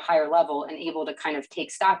thinking at a higher level and able to kind of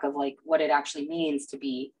take stock of like what it actually means to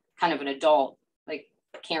be kind of an adult, like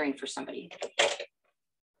caring for somebody.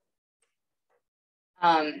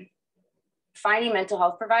 Finding mental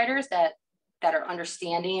health providers that are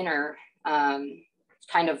understanding or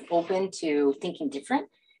kind of open to thinking different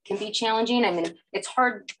can be challenging. I mean, it's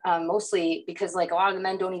hard mostly because like a lot of the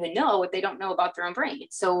men don't even know what they don't know about their own brain.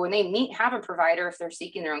 So when they have a provider, if they're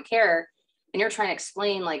seeking their own care and you're trying to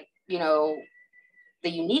explain like, you know, the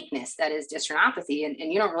uniqueness that is dystrophy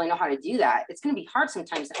and you don't really know how to do that, it's going to be hard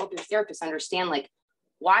sometimes to help your therapist understand like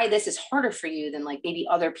why this is harder for you than like maybe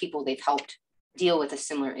other people they've helped deal with a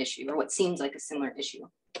similar issue or what seems like a similar issue.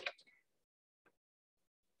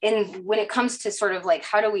 And when it comes to sort of like,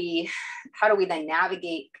 how do we then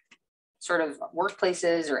navigate sort of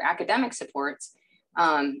workplaces or academic supports?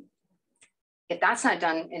 If that's not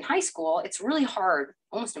done in high school, it's really hard,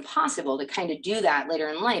 almost impossible to kind of do that later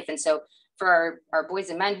in life. And so for our boys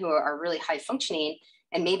and men who are really high functioning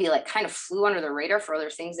and maybe like kind of flew under the radar for other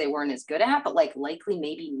things they weren't as good at, but like likely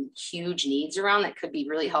maybe huge needs around that could be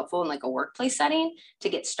really helpful in like a workplace setting to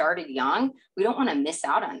get started young, we don't want to miss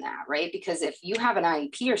out on that, right? Because if you have an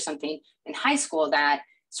IEP or something in high school that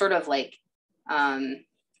sort of like,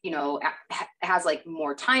 you know, has like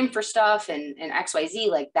more time for stuff and XYZ,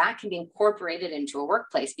 like that can be incorporated into a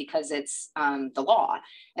workplace because it's the law.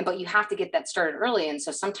 But you have to get that started early. And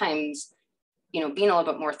so sometimes, you know, being a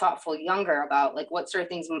little bit more thoughtful younger about like what sort of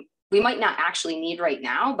things we might not actually need right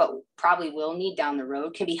now, but probably will need down the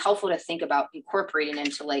road can be helpful to think about incorporating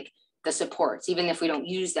into like the supports, even if we don't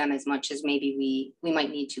use them as much as maybe we might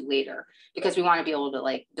need to later, because we want to be able to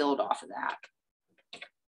like build off of that.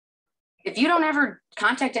 If you don't ever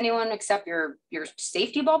contact anyone except your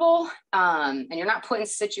safety bubble, and you're not put in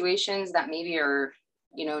situations that maybe are,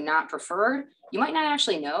 you know, not preferred, you might not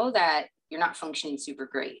actually know that you're not functioning super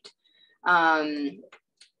great. You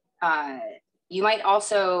might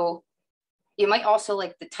also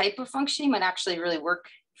like the type of functioning might actually really work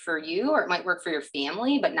for you, or it might work for your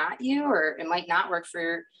family, but not you, or it might not work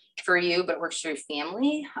for you, but works for your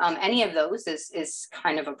family. Any of those is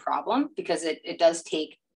kind of a problem because it does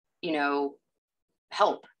take, you know,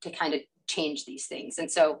 help to kind of change these things.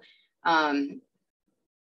 And so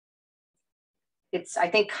it's, I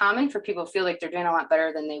think, common for people to feel like they're doing a lot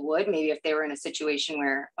better than they would maybe if they were in a situation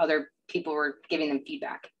where other people were giving them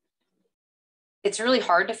feedback. It's really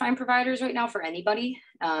hard to find providers right now for anybody.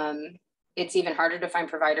 It's even harder to find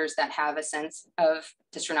providers that have a sense of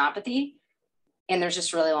dystrophy, and there's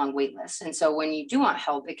just really long wait lists. And so when you do want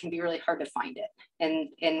help, it can be really hard to find it.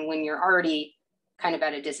 And when you're already kind of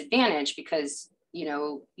at a disadvantage because, you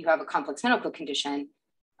know, you have a complex medical condition,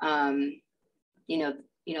 you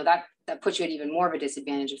know, that puts you at even more of a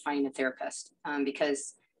disadvantage of finding a therapist,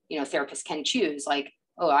 because, you know, therapists can choose like,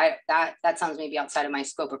 oh, that sounds maybe outside of my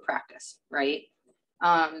scope of practice, right?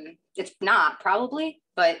 It's not probably,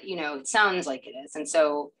 but, you know, it sounds like it is. And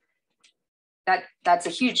so that's a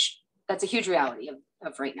huge reality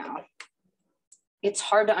of right now. It's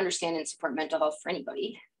hard to understand and support mental health for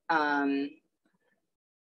anybody.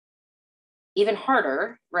 Even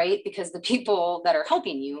harder, right? Because the people that are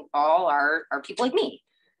helping you all are people like me,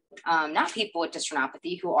 not people with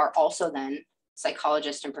dystrophy who are also then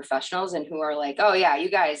psychologists and professionals and who are like, oh yeah, you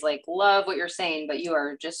guys like love what you're saying, but you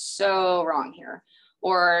are just so wrong here.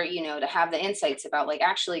 Or, you know, to have the insights about like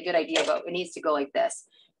actually a good idea, but it needs to go like this.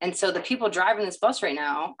 And so the people driving this bus right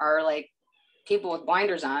now are like people with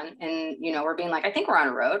blinders on, and, you know, we're being like, I think we're on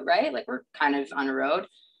a road, right? Like we're kind of on a road.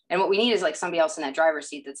 And what we need is like somebody else in that driver's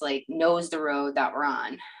seat that's like knows the road that we're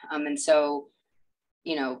on. And so,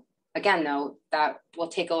 you know, again, though, that will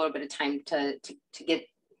take a little bit of time to get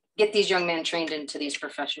these young men trained into these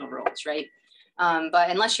professional roles, right? But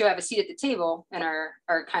unless you have a seat at the table and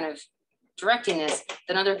are kind of directing this,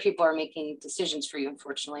 then other people are making decisions for you,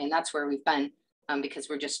 unfortunately. And that's where we've been, because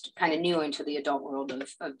we're just kind of new into the adult world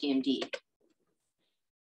of DMD.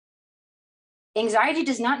 Anxiety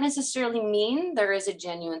does not necessarily mean there is a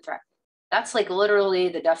genuine threat. That's like literally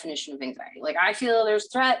the definition of anxiety. Like I feel there's a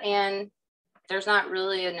threat and there's not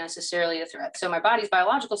really necessarily a threat. So my body's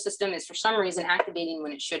biological system is for some reason activating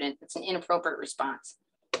when it shouldn't. It's an inappropriate response.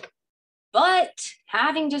 But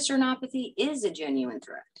having dystrophinopathy is a genuine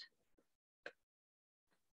threat.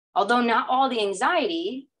 Although not all the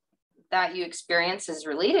anxiety that you experience is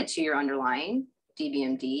related to your underlying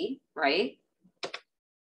DBMD, right?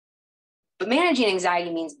 But managing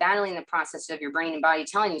anxiety means battling the process of your brain and body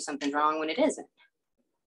telling you something's wrong when it isn't.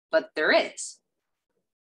 But there is.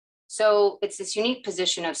 So it's this unique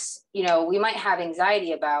position of, you know, we might have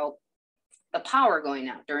anxiety about the power going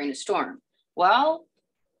out during a storm. Well,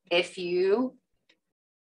 if you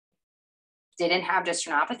didn't have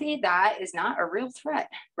dystrophinopathy, that is not a real threat,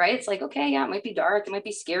 right? It's like, okay, yeah, it might be dark, it might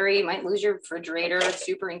be scary, you might lose your refrigerator, it's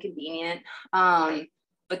super inconvenient.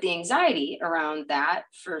 But the anxiety around that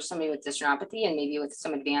for somebody with dystrophinopathy and maybe with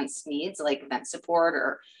some advanced needs like vent support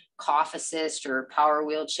or cough assist or power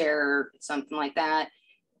wheelchair or something like that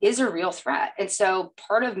is a real threat. And so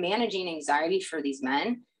part of managing anxiety for these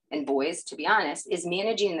men and boys, to be honest, is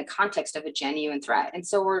managing in the context of a genuine threat. And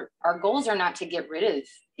so our goals are not to get rid of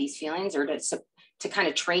these feelings or to kind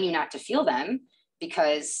of train you not to feel them,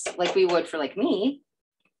 because like we would for like me,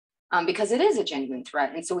 because it is a genuine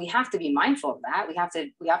threat. And so we have to be mindful of that. We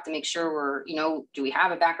have to make sure we're, you know, do we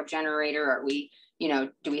have a backup generator? Are we, you know,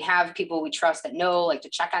 do we have people we trust that know, like to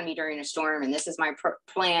check on me during a storm and this is my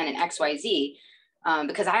plan and XYZ?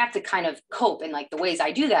 Because I have to kind of cope. And like the ways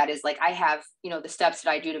I do that is like, I have, you know, the steps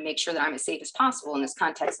that I do to make sure that I'm as safe as possible in this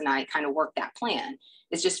context. And I kind of work that plan.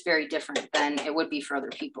 It's just very different than it would be for other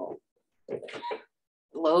people.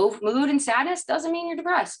 Low mood and sadness doesn't mean you're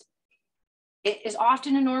depressed. It is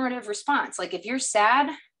often a normative response. Like if you're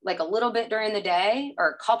sad, like a little bit during the day or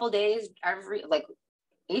a couple days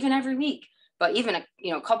even every week, but even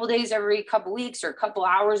a couple days every couple weeks or a couple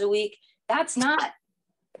hours a week, that's not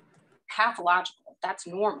pathological. That's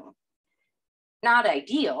normal. Not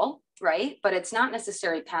ideal, right? But it's not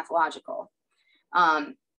necessarily pathological.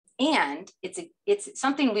 And it's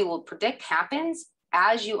something we will predict happens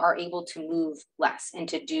as you are able to move less and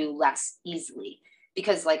to do less easily.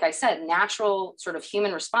 Because like I said, natural sort of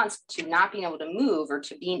human response to not being able to move or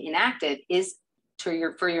to being inactive is for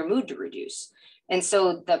your mood to reduce. And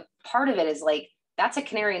so the part of it is like, that's a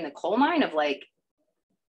canary in the coal mine of like,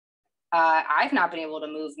 I've not been able to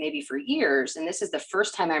move maybe for years. And this is the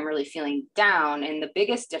first time I'm really feeling down. And the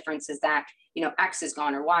biggest difference is that, you know, X is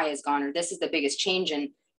gone or Y is gone, or this is the biggest change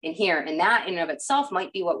in here. And that in and of itself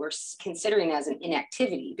might be what we're considering as an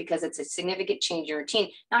inactivity, because it's a significant change in routine,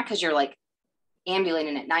 not because you're like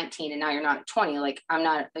ambulating at 19 and now you're not at 20. Like I'm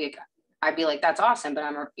not like, I'd be like, that's awesome. But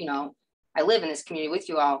I live in this community with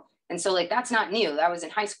you all. And so like, that's not new. That was in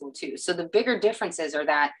high school too. So the bigger differences are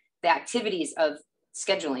that the activities of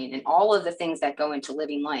scheduling and all of the things that go into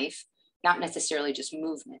living life, not necessarily just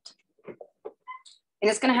movement. And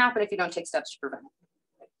it's going to happen if you don't take steps to prevent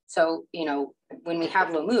it. So, you know, when we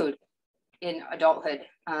have low mood in adulthood,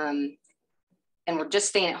 and we're just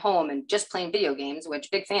staying at home and just playing video games, which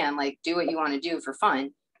big fan, like do what you want to do for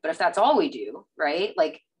fun. But if that's all we do, right?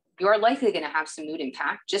 Like you're likely going to have some mood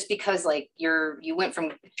impact just because like you went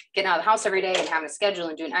from getting out of the house every day and having a schedule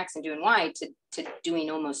and doing X and doing Y to doing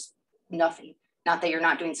almost nothing. Not that you're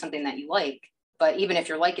not doing something that you like, but even if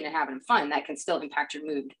you're liking and having fun, that can still impact your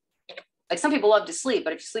mood. Like some people love to sleep,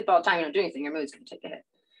 but if you sleep all the time, you don't do anything, your mood's going to take a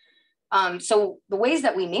hit. So the ways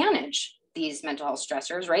that we manage these mental health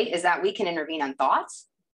stressors, right, is that we can intervene on thoughts,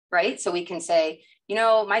 right? So we can say, you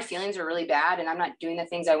know, my feelings are really bad and I'm not doing the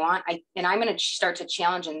things I want. And I'm going to start to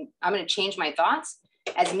challenge and I'm going to change my thoughts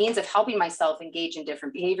as a means of helping myself engage in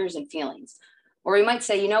different behaviors and feelings. Or we might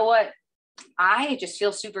say, you know what? I just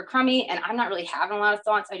feel super crummy and I'm not really having a lot of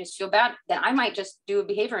thoughts. I just feel bad. Then I might just do a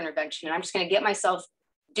behavior intervention and I'm just going to get myself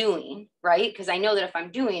doing, right? Because I know that if I'm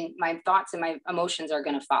doing, my thoughts and my emotions are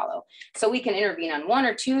going to follow. So we can intervene on one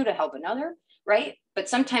or two to help another, right? But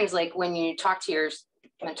sometimes like when you talk to your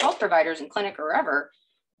mental health providers in clinic or wherever,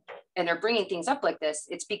 and they're bringing things up like this,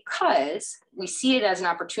 it's because we see it as an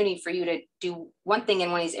opportunity for you to do one thing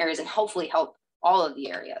in one of these areas and hopefully help all of the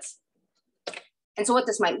areas. And so what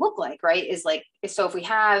this might look like, right, is like, so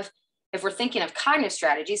if we're thinking of cognitive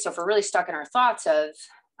strategies, so if we're really stuck in our thoughts of,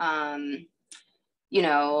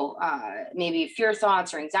 maybe fear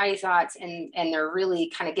thoughts or anxiety thoughts, and they're really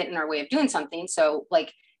kind of getting in our way of doing something. So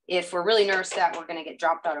like, if we're really nervous that we're going to get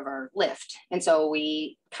dropped out of our lift. And so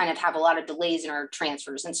we kind of have a lot of delays in our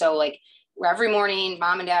transfers. And so like every morning,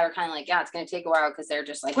 mom and dad are kind of like, yeah, it's going to take a while because they're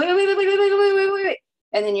just like, wait.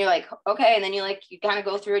 And then you're like, okay. And then you kind of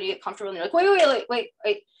go through it, you get comfortable and you're like, wait.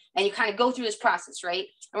 And you kind of go through this process, right?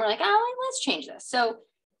 And we're like, oh, let's change this. So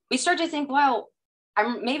we start to think, well,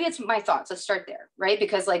 maybe it's my thoughts. Let's start there, right?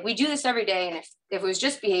 Because like we do this every day. And if it was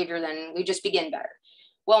just behavior, then we just begin better.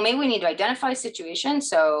 Well, maybe we need to identify a situation.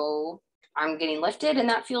 So I'm getting lifted and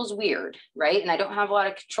that feels weird, right? And I don't have a lot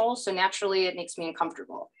of control. So naturally it makes me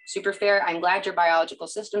uncomfortable. Super fair. I'm glad your biological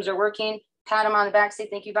systems are working. Pat him on the back, say,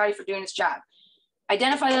 thank you, body, for doing its job.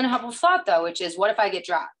 Identify the unhelpful thought though, which is, what if I get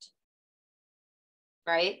dropped?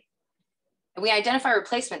 Right? And we identify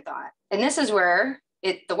replacement thought. And this is where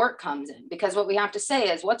the work comes in, because what we have to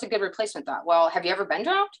say is, what's a good replacement thought? Well, have you ever been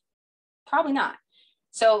dropped? Probably not.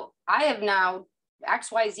 So I have now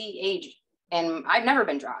XYZ age and I've never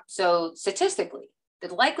been dropped. So statistically,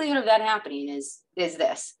 the likelihood of that happening is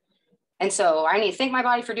this. And so I need to thank my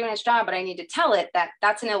body for doing its job, but I need to tell it that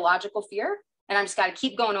that's an illogical fear. And I'm just got to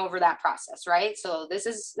keep going over that process, right? So this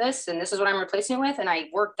is this, and this is what I'm replacing it with. And I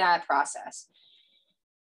work that process.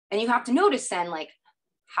 And you have to notice then, like,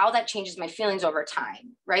 how that changes my feelings over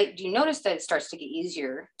time, right? Do you notice that it starts to get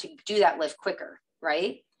easier to do that lift quicker,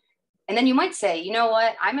 right? And then you might say, you know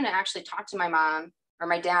what? I'm going to actually talk to my mom or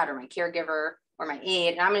my dad or my caregiver or my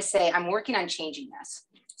aide. And I'm going to say, I'm working on changing this.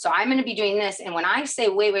 So I'm going to be doing this. And when I say,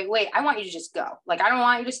 wait, I want you to just go. Like, I don't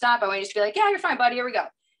want you to stop. I want you to just be like, yeah, you're fine, buddy. Here we go.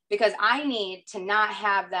 Because I need to not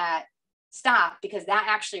have that stop, because that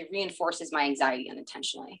actually reinforces my anxiety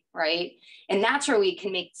unintentionally, right? And that's where we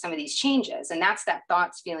can make some of these changes. And that's that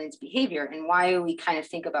thoughts, feelings, behavior, and why we kind of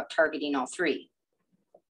think about targeting all three.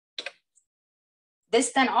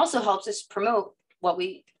 This then also helps us promote what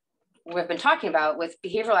we've been talking about with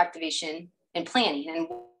behavioral activation and planning. And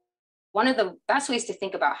one of the best ways to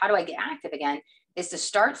think about how do I get active again is to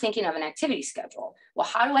start thinking of an activity schedule. Well,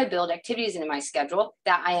 how do I build activities into my schedule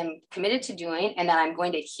that I am committed to doing and that I'm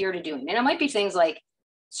going to adhere to doing? And it might be things like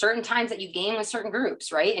certain times that you game with certain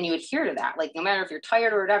groups, right? And you adhere to that, like no matter if you're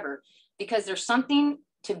tired or whatever, because there's something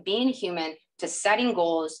to being human, to setting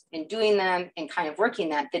goals and doing them and kind of working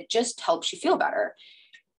that just helps you feel better.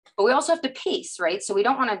 But we also have to pace, right? So we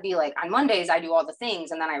don't want to be like, on Mondays, I do all the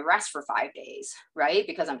things and then I rest for 5 days, right?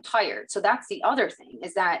 Because I'm tired. So that's the other thing,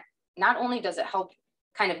 is that not only does it help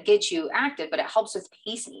kind of get you active, but it helps with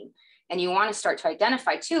pacing. And you want to start to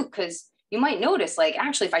identify too, because you might notice, like,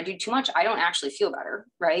 actually, if I do too much, I don't actually feel better,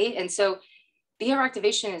 right? And so behavioral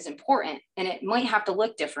activation is important, and it might have to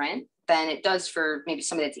look different than it does for maybe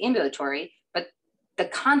somebody that's ambulatory, but the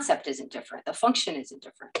concept isn't different. The function isn't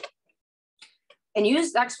different. And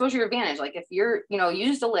use that exposure advantage. Like if you're,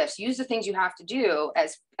 use the lifts, use the things you have to do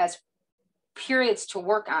as periods to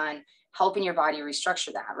work on helping your body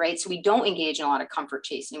restructure that, right? So we don't engage in a lot of comfort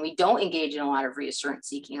chasing. We don't engage in a lot of reassurance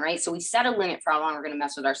seeking, right? So we set a limit for how long we're going to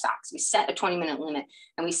mess with our socks. We set a 20-minute limit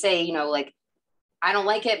and we say, like, I don't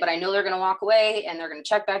like it, but I know they're going to walk away and they're going to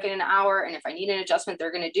check back in an hour. And if I need an adjustment,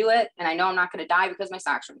 they're going to do it. And I know I'm not going to die because my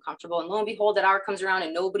socks are uncomfortable. And lo and behold, that hour comes around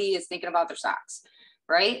and nobody is thinking about their socks,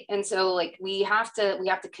 right? And so like we have to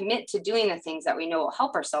commit to doing the things that we know will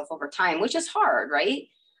help ourselves over time, which is hard, right?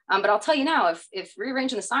 But I'll tell you now, if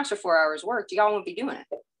rearranging the socks for 4 hours worked, y'all won't be doing it.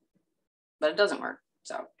 But it doesn't work.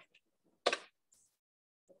 So,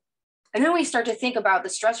 and then we start to think about the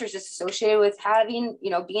stressors just associated with having,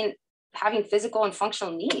 having physical and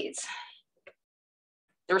functional needs.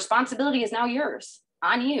 The responsibility is now yours,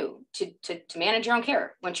 on you, to manage your own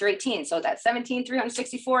care once you're 18. So that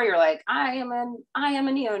 17,364, you're like, I am a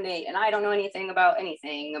neonate and I don't know anything about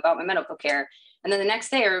my medical care. And then the next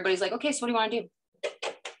day, everybody's like, okay, so what do you want to do?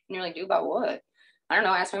 And you're like, do about what? I don't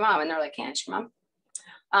know, ask my mom. And they're like, can't ask your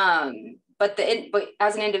mom. But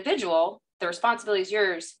as an individual, the responsibility is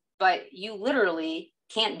yours, but you literally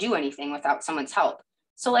can't do anything without someone's help.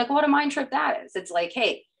 So like, what a mind trip that is. It's like,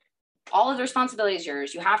 hey, all of the responsibility is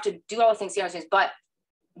yours. You have to do all the things, but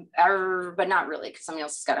not really, because somebody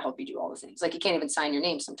else has got to help you do all the things. Like you can't even sign your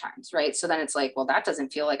name sometimes, right? So then it's like, well, that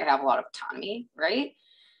doesn't feel like I have a lot of autonomy, right?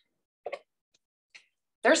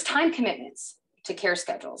 There's time commitments to care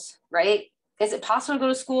schedules, right? Is it possible to go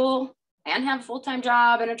to school and have a full-time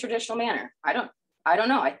job in a traditional manner? I don't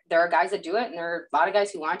know. There are guys that do it, and there are a lot of guys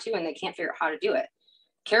who want to, and they can't figure out how to do it.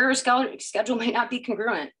 Caregiver schedule might not be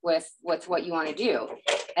congruent with what you want to do.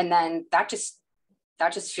 And then that just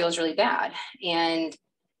feels really bad. And,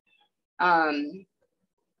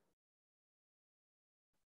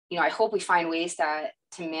 I hope we find ways to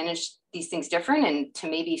manage these things different, and to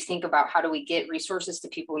maybe think about how do we get resources to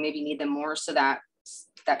people who maybe need them more, so that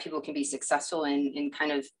people can be successful in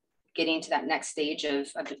kind of getting to that next stage of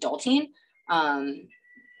adulting.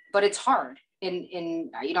 But it's hard.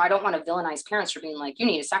 And I don't want to villainize parents for being like, you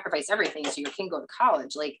need to sacrifice everything so your kid can go to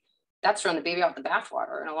college. Like, that's throwing the baby out the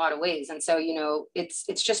bathwater in a lot of ways. And so, you know, it's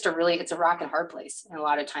just it's a rock and hard place and a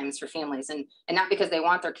lot of times for families, and not because they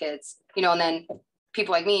want their kids, you know, and then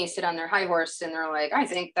people like me sit on their high horse and they're like, I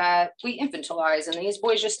think that we infantilize and these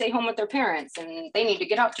boys just stay home with their parents and they need to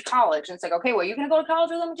get out to college. And it's like, okay, well, you're going to go to college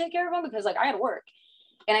with them and take care of them? Because like I had to work.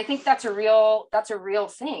 And I think that's a real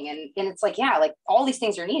thing. And it's like, yeah, like all these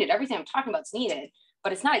things are needed. Everything I'm talking about is needed,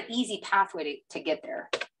 but it's not an easy pathway to get there.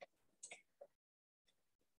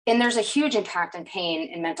 And there's a huge impact on pain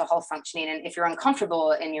and mental health functioning. And if you're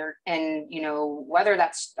uncomfortable and you know, whether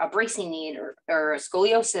that's a bracing need or a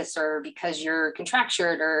scoliosis or because you're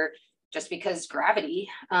contractured or just because gravity,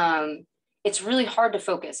 it's really hard to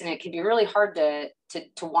focus, and it can be really hard to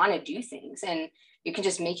want to do things, and it can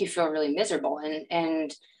just make you feel really miserable.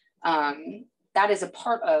 And that is a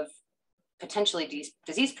part of potentially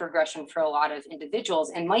disease progression for a lot of individuals,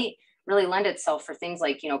 and might really lend itself for things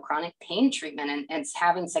like, you know, chronic pain treatment, and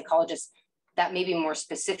having psychologists that maybe more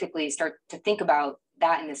specifically start to think about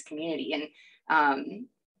that in this community. And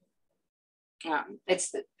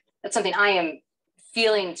that's something I am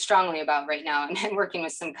feeling strongly about right now, and working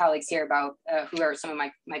with some colleagues here about who are some of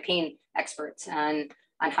my pain experts on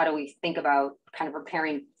how do we think about kind of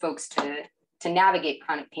preparing folks to navigate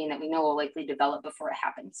chronic pain that we know will likely develop before it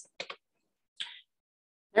happens.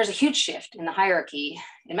 There's a huge shift in the hierarchy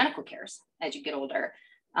in medical cares as you get older.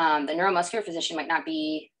 The neuromuscular physician might not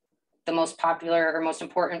be the most popular or most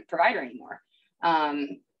important provider anymore.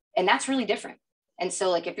 And that's really different. And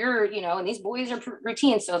so like, if you're, you know, and these boys are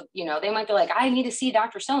routine, so, you know, they might be like, I need to see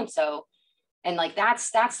Dr. So-and-so. And like,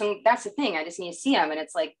 that's the thing. I just need to see them. And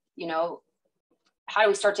it's like, you know, how do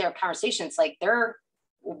we start to have conversations? Like their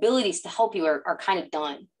abilities to help you are kind of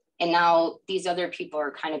done. And now these other people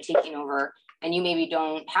are kind of taking over, and you maybe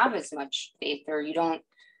don't have as much faith, or you don't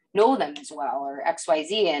know them as well, or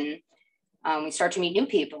XYZ. And we start to meet new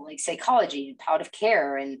people like psychology and palliative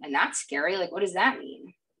care. And that's scary. Like, what does that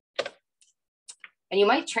mean? And you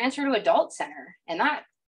might transfer to adult center, and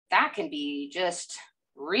that can be just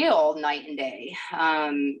real night and day.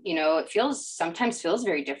 You know, it sometimes feels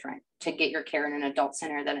very different to get your care in an adult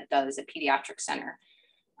center than it does a pediatric center.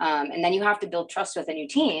 And then you have to build trust with a new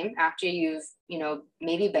team after you've, you know,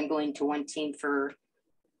 maybe been going to one team for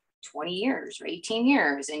 20 years or 18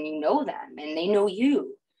 years, and you know them and they know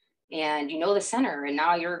you, and you know the center. And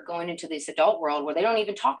now you're going into this adult world where they don't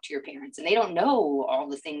even talk to your parents, and they don't know all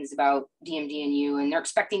the things about DMD and you, and they're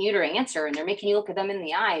expecting you to answer, and they're making you look at them in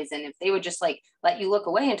the eyes. And if they would just like let you look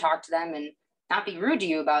away and talk to them and not be rude to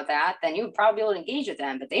you about that, then you would probably be able to engage with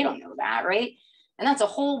them, but they don't know that, right? And that's a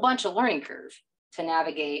whole bunch of learning curve to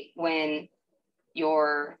navigate when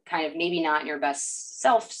you're kind of maybe not in your best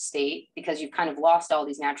self state, because you've kind of lost all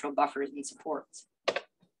these natural buffers and supports.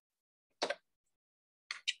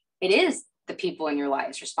 It is the people in your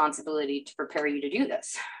lives' responsibility to prepare you to do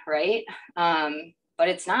this, right? But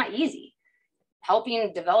it's not easy.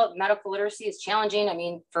 Helping develop medical literacy is challenging. I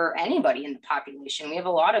mean, for anybody in the population, we have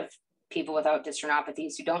a lot of people without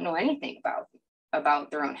dystrophinopathies who don't know anything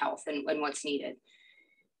about their own health and what's needed.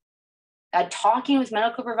 Talking with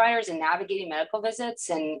medical providers and navigating medical visits,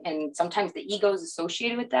 and sometimes the egos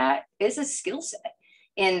associated with that, is a skill set.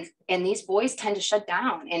 And these boys tend to shut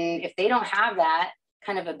down. And if they don't have that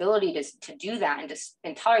kind of ability to do that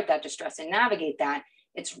and tolerate that distress and navigate that,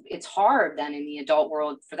 it's hard then in the adult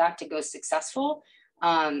world for that to go successful.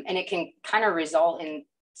 And it can kind of result in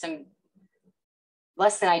some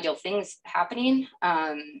less than ideal things happening,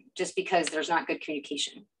 just because there's not good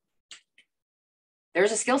communication.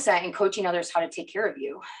 There's a skill set in coaching others how to take care of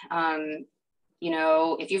you. You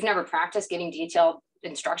know, if you've never practiced getting detailed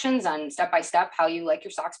instructions on step-by-step how you like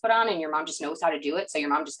your socks put on, and your mom just knows how to do it, so your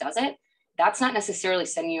mom just does it, that's not necessarily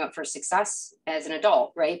setting you up for success as an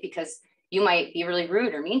adult, right? Because you might be really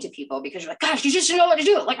rude or mean to people because you're like, gosh, you just know what to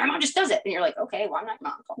do. Like, my mom just does it. And you're like, okay, well, I'm not your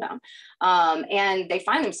mom, calm down. And they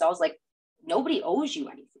find themselves like, nobody owes you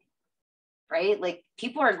anything, right? Like,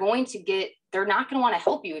 people are going to they're not going to want to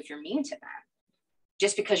help you if you're mean to them,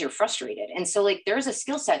 just because you're frustrated. And so like, there's a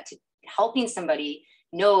skill set to helping somebody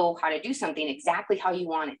know how to do something exactly how you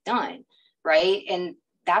want it done, right? And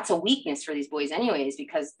that's a weakness for these boys anyways,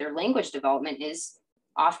 because their language development is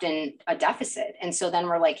often a deficit. And so then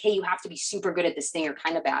we're like, hey, you have to be super good at this thing you're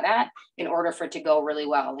kind of bad at in order for it to go really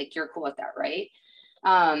well. Like, you're cool with that, right?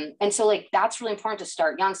 And so like, that's really important to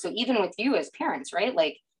start young. So even with you as parents, right?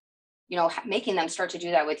 Like, you know, making them start to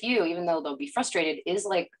do that with you, even though they'll be frustrated, is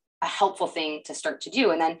like a helpful thing to start to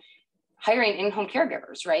do. And then hiring in-home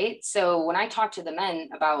caregivers, right? So when I talk to the men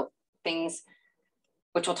about things,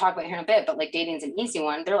 which we'll talk about here in a bit, but like dating's an easy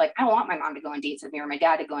one, they're like, I don't want my mom to go on dates with me or my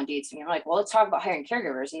dad to go on dates with me. I'm like, well, let's talk about hiring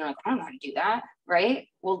caregivers. And they're like, I don't know how to do that, right?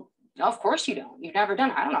 Well, No, of course you don't. You've never done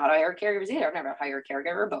it. I don't know how to hire caregivers either. I've never hired a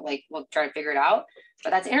caregiver, but like, we'll try to figure it out. But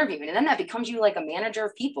that's interviewing. And then that becomes you like a manager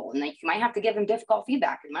of people. And like, you might have to give them difficult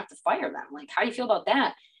feedback. You might have to fire them. Like, how do you feel about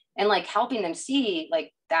that? And like helping them see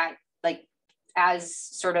like that, like as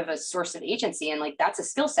sort of a source of agency. And like, that's a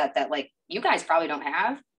skill set that like you guys probably don't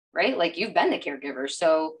have, right? Like you've been the caregiver.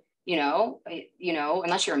 So,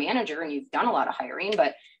 unless you're a manager and you've done a lot of hiring,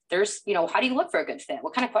 but there's, how do you look for a good fit?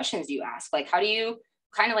 What kind of questions do you ask? Like, how do you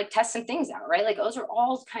kind of like test some things out, right? Like those are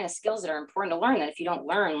all kind of skills that are important to learn, that if you don't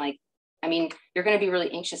learn, like, I mean, you're going to be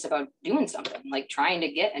really anxious about doing something, like trying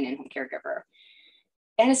to get an in-home caregiver.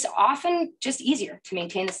 And it's often just easier to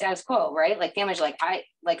maintain the status quo, right? Like families are like,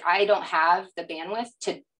 I don't have the bandwidth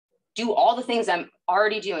to do all the things I'm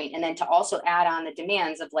already doing. And then to also add on the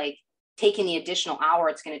demands of like taking the additional hour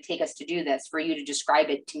it's going to take us to do this, for you to describe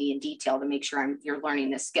it to me in detail to make sure you're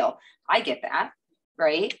learning this skill. I get that,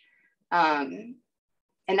 right?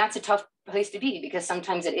 And that's a tough place to be, because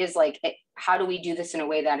sometimes it is like, how do we do this in a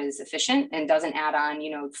way that is efficient and doesn't add on,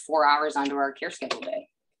 4 hours onto our care schedule day?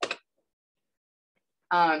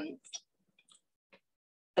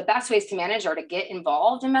 The best ways to manage are to get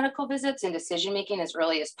involved in medical visits and decision-making as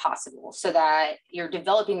early as possible, so that you're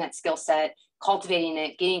developing that skill set, cultivating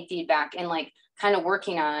it, getting feedback, and like kind of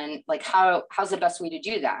working on like how's the best way to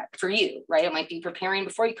do that for you, right? It might be preparing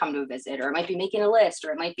before you come to a visit, or it might be making a list,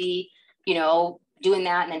 or it might be, doing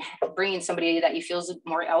that and then bringing somebody that you feel is a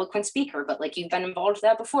more eloquent speaker, but like you've been involved with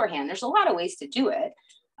that beforehand. There's a lot of ways to do it,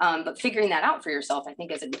 but figuring that out for yourself, I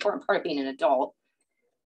think, is an important part of being an adult.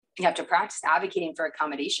 You have to practice advocating for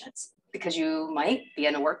accommodations, because you might be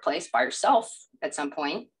in a workplace by yourself at some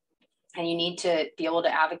point, and you need to be able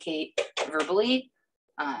to advocate verbally,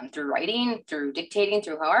 through writing, through dictating,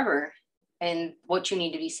 through however, and what you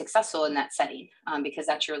need to be successful in that setting, because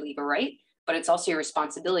that's your legal right, but it's also your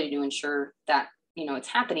responsibility to ensure that, it's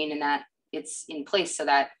happening and that it's in place so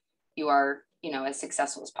that you are, as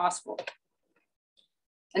successful as possible.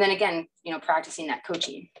 And then again, practicing that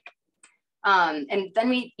coaching. And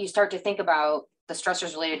then you start to think about the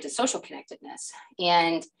stressors related to social connectedness,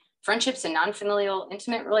 and friendships and non-familial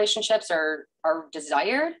intimate relationships are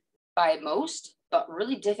desired by most, but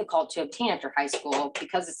really difficult to obtain after high school,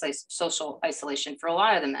 because it's like social isolation for a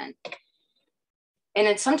lot of the men.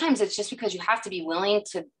 And sometimes it's just because you have to be willing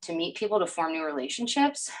to meet people, to form new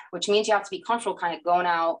relationships, which means you have to be comfortable kind of going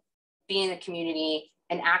out, being in the community,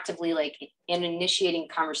 and actively like in initiating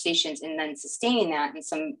conversations, and then sustaining that in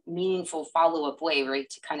some meaningful follow-up way, right?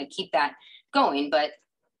 To kind of keep that going. But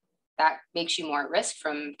that makes you more at risk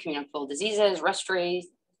from communicable diseases, respiratory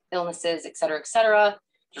illnesses, et cetera, et cetera.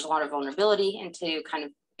 There's a lot of vulnerability into kind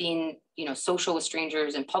of being, social with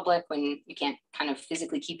strangers in public when you can't kind of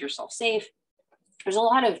physically keep yourself safe. There's a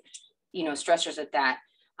lot of, stressors with that.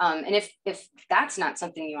 And if that's not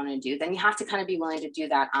something you want to do, then you have to kind of be willing to do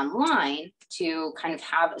that online to kind of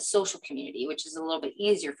have a social community, which is a little bit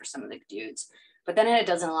easier for some of the dudes. But then it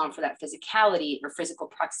doesn't allow for that physicality or physical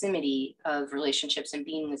proximity of relationships and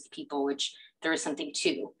being with people, which there is something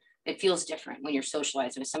to. It feels different when you're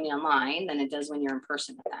socializing with somebody online than it does when you're in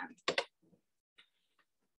person with them.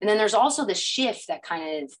 And then there's also the shift that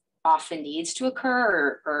kind of often needs to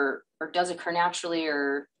occur or does occur naturally,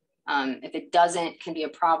 or if it doesn't, can be a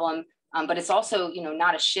problem. But it's also,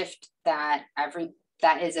 not a shift that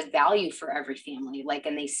is a value for every family. Like,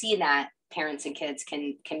 and they see that parents and kids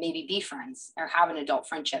can maybe be friends or have an adult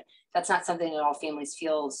friendship. That's not something that all families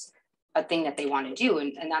feels a thing that they want to do.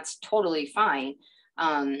 And that's totally fine.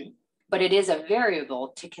 But it is a variable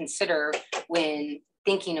to consider when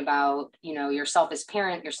thinking about, yourself as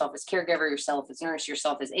parent, yourself as caregiver, yourself as nurse,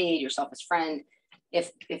 yourself as aide, yourself as friend.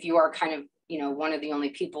 If you are kind of, one of the only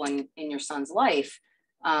people in your son's life,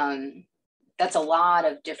 that's a lot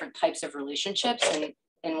of different types of relationships.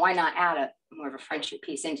 And why not add more of a friendship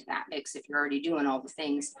piece into that mix if you're already doing all the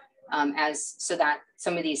things, so that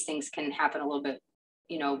some of these things can happen a little bit,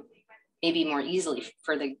 maybe more easily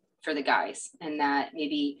for the guys, and that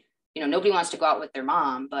maybe, nobody wants to go out with their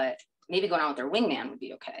mom, but maybe going out with their wingman would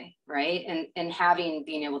be okay, right? And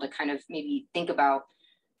being able to kind of maybe think about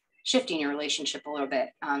shifting your relationship a little bit,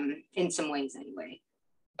 in some ways anyway.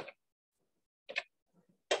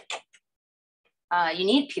 You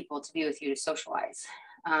need people to be with you to socialize.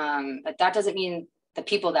 But that doesn't mean the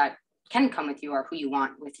people that can come with you are who you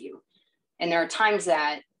want with you. And there are times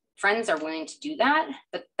that friends are willing to do that,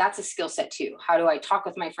 but that's a skill set too. How do I talk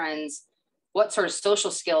with my friends? What sort of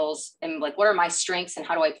social skills, and like, what are my strengths, and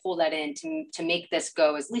how do I pull that in to make this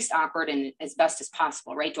go as least awkward and as best as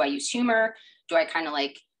possible, right? Do I use humor? Do I kind of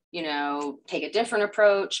like, take a different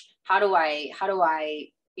approach? How do I,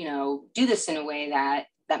 do this in a way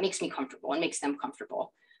that makes me comfortable and makes them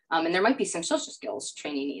comfortable? And there might be some social skills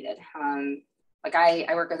training needed. Like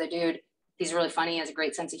I work with a dude, he's really funny, has a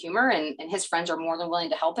great sense of humor, and his friends are more than willing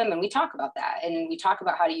to help him. And we talk about that. And we talk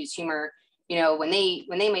about how to use humor, you know, when they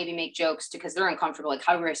maybe make jokes because they're uncomfortable, like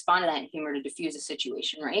how do we respond to that in humor to diffuse a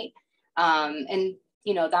situation, right? And,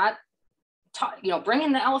 you know,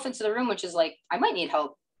 bringing the elephant to the room, which is like, I might need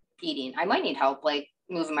help eating. I might need help, like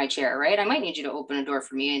moving my chair, right? I might need you to open a door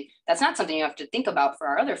for me. And that's not something you have to think about for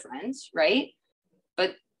our other friends, right?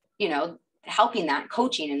 But, you know, helping that,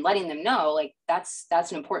 coaching and letting them know, like that's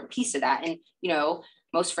an important piece of that. And, you know,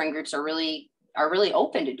 most friend groups are really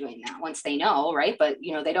open to doing that once they know, right? But,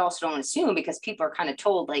 you know, they also don't assume, because people are kind of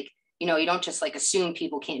told, like, you know, you don't just like assume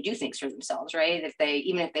people can't do things for themselves, right?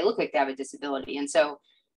 Even if they look like they have a disability. And so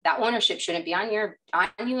that ownership shouldn't be on you,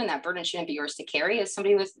 and that burden shouldn't be yours to carry as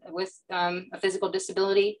somebody with a physical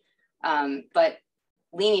disability. But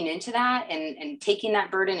leaning into that and taking that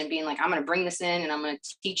burden and being like, I'm going to bring this in and I'm going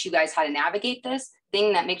to teach you guys how to navigate this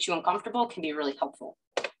thing that makes you uncomfortable can be really helpful.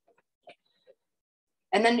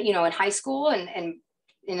 And then, you know, in high school and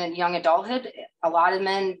in a young adulthood, a lot of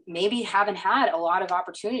men maybe haven't had a lot of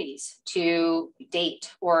opportunities to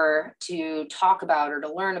date or to talk about or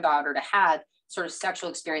to learn about or to have sort of sexual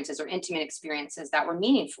experiences or intimate experiences that were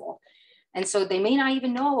meaningful. And so they may not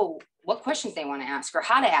even know what questions they want to ask or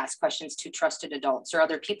how to ask questions to trusted adults or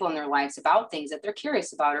other people in their lives about things that they're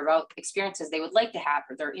curious about or about experiences they would like to have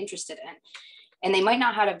or they're interested in. And they might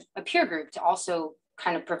not have a peer group to also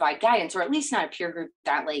kind of provide guidance, or at least not a peer group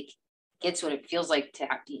that like gets what it feels like to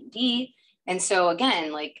have DMD. And so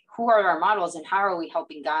again, like, who are our models and how are we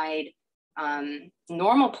helping guide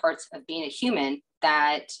normal parts of being a human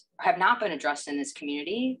that have not been addressed in this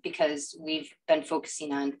community because we've been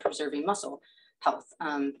focusing on preserving muscle health.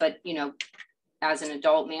 But, you know, as an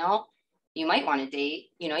adult male, you might want to date,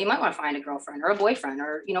 you know, you might want to find a girlfriend or a boyfriend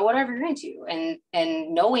or, you know, whatever you're into,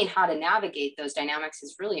 and knowing how to navigate those dynamics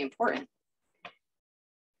is really important.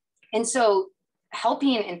 And so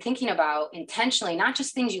helping and thinking about intentionally, not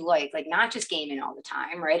just things you like not just gaming all the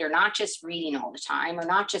time, right? Or not just reading all the time, or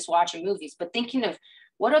not just watching movies, but thinking of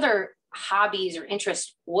what other hobbies or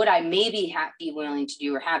interests would I maybe be willing to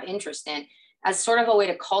do or have interest in, as sort of a way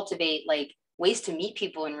to cultivate like ways to meet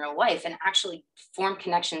people in real life and actually form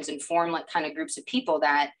connections and form like kind of groups of people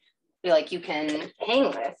that like you can hang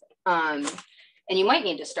with. And you might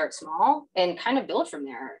need to start small and kind of build from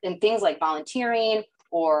there. And things like volunteering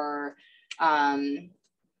or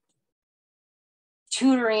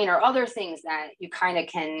tutoring or other things that you kind of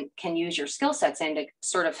can use your skill sets in to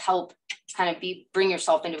sort of help kind of bring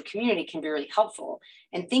yourself into a community can be really helpful.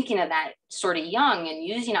 And thinking of that sort of young and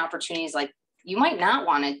using opportunities, like you might not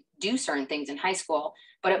want to do certain things in high school,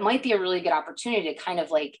 but it might be a really good opportunity to kind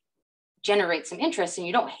of like generate some interest, and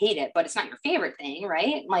you don't hate it, but it's not your favorite thing,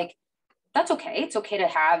 right? Like, that's okay. It's okay to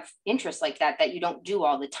have interests like that you don't do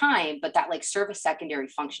all the time, but that like serve a secondary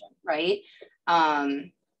function, right?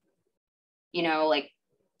 You know, like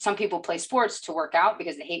some people play sports to work out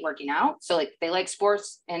because they hate working out. So like they like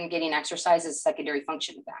sports, and getting exercise is a secondary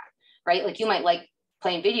function of that, right? Like you might like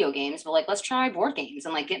playing video games, but like, let's try board games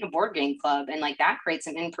and like get in a board game club. And like that creates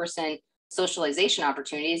some in-person socialization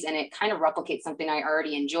opportunities. And it kind of replicates something I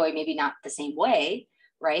already enjoy, maybe not the same way,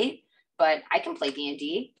 right? But I can play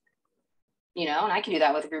D&D, you know, and I can do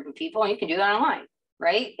that with a group of people, and you can do that online,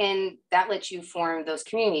 right? And that lets you form those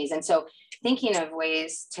communities. And so thinking of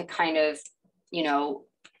ways to kind of, you know,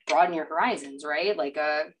 broaden your horizons, right? Like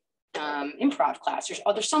a improv class.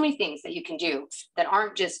 There's so many things that you can do that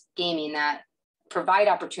aren't just gaming, that provide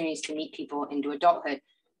opportunities to meet people into adulthood.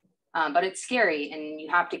 But it's scary, and you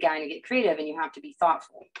have to kind of get creative, and you have to be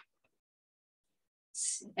thoughtful.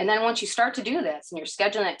 And then once you start to do this and you're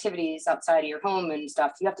scheduling activities outside of your home and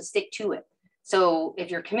stuff, you have to stick to it. So if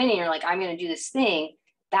you're committing, you're like, I'm going to do this thing,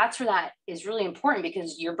 that's where that is really important,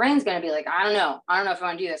 because your brain's going to be like, I don't know if I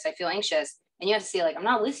want to do this. I feel anxious. And you have to say like, I'm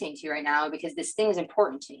not listening to you right now because this thing is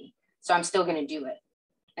important to me. So I'm still going to do it.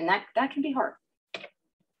 And that can be hard.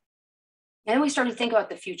 And then we start to think about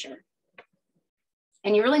the future.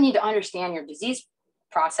 And you really need to understand your disease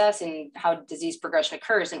process and how disease progression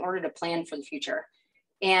occurs in order to plan for the future.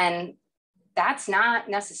 And that's not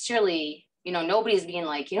necessarily, you know, nobody's being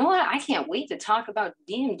like, you know what, I can't wait to talk about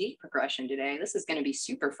DMD progression today. This is going to be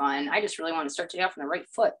super fun. I just really want to start today off on the right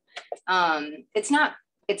foot.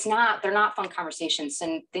 They're not fun conversations,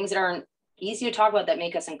 and things that aren't easy to talk about that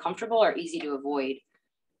make us uncomfortable are easy to avoid.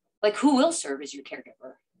 Like, who will serve as your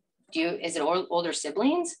caregiver? Is it older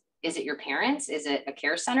siblings? Is it your parents? Is it a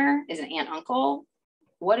care center? Is it an aunt, uncle?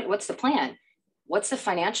 What's the plan? What's the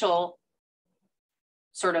financial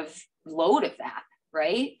sort of load of that,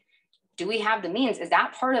 right? do we have the means? Is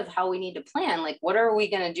that part of how we need to plan? Like, what are we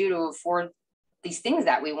going to do to afford these things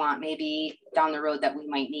that we want maybe down the road that we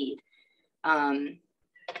might need? And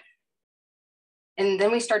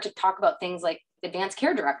then we start to talk about things like advanced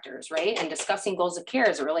care directives, right? And discussing goals of care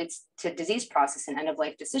as it relates to disease process and end of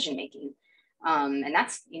life decision making. And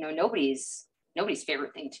that's, you know, nobody's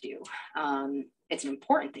favorite thing to do. It's an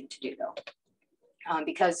important thing to do though,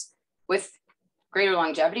 because with greater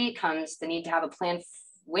longevity comes the need to have a plan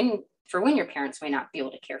for when your parents may not be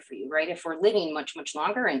able to care for you, right? If we're living much, much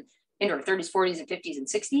longer and into our 30s, 40s, and 50s and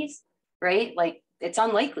 60s, right? Like, it's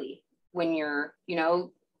unlikely when you're, you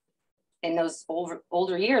know, in those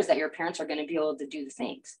older years that your parents are going to be able to do the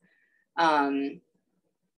things. And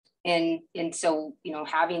so, you know,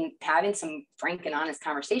 having some frank and honest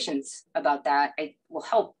conversations about that, will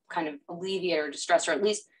help kind of alleviate or distress, or at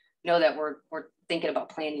least know that we're thinking about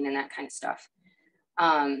planning and that kind of stuff.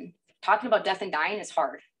 Talking about death and dying is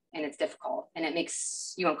hard, and it's difficult, and it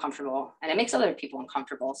makes you uncomfortable, and it makes other people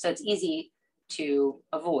uncomfortable. So it's easy to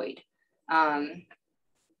avoid. But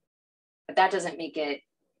that doesn't make it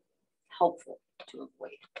helpful to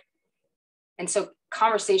avoid. And so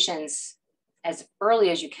conversations as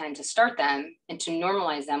early as you can to start them and to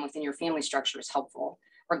normalize them within your family structure is helpful,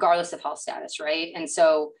 regardless of health status, right? And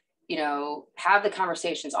so, you know, have the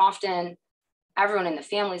conversations often. Everyone in the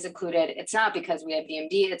family is included. It's not because we have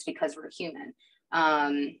DMD, it's because we're human.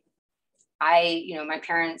 You know, my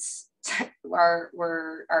parents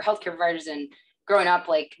were healthcare providers, and growing up,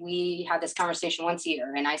 like, we had this conversation once a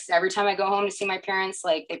year. And every time I go home to see my parents,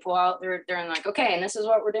 like, they pull out they're like, okay, and this is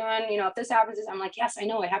what we're doing. You know, if this happens, I'm like, yes, I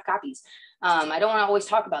know, I have copies. I don't want to always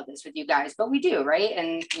talk about this with you guys, but we do, right?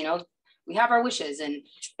 And, you know, we have our wishes, and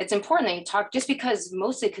it's important that you talk, just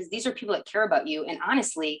mostly because these are people that care about you. And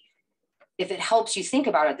honestly, if it helps you think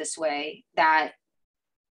about it this way, that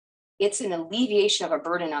it's an alleviation of a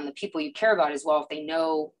burden on the people you care about as well, if they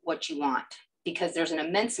know what you want, because there's an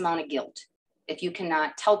immense amount of guilt if you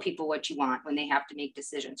cannot tell people what you want when they have to make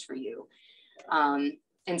decisions for you.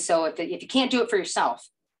 And so if you can't do it for yourself,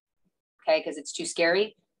 okay, because it's too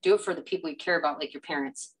scary, do it for the people you care about, like your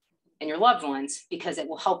parents and your loved ones, because it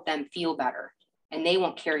will help them feel better, and they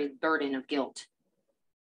won't carry the burden of guilt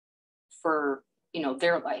for, you know,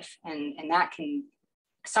 their life. And that can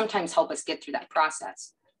sometimes help us get through that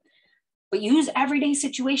process. But use everyday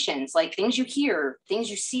situations, like things you hear, things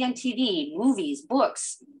you see on TV, movies,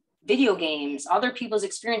 books, video games, other people's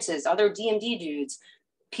experiences, other DMD dudes,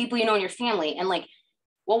 people you know in your family, and like,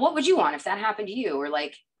 well, what would you want if that happened to you? Or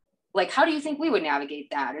like, how do you think we would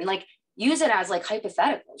navigate that? And like, use it as like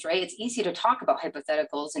hypotheticals, right? It's easy to talk about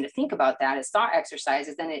hypotheticals and to think about that as thought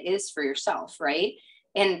exercises than it is for yourself, right?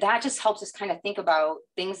 And that just helps us kind of think about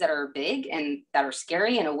things that are big and that are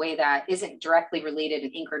scary in a way that isn't directly related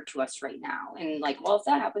and anchored to us right now. And like, well, if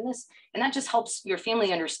that happened, and that just helps your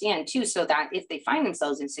family understand too, so that if they find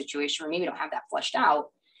themselves in a situation where maybe don't have that fleshed out,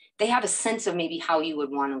 they have a sense of maybe how you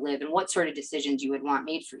would want to live and what sort of decisions you would want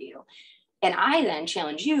made for you. And I then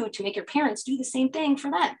challenge you to make your parents do the same thing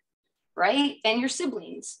for them, right? And your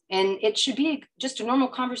siblings. And it should be just a normal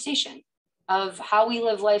conversation of how we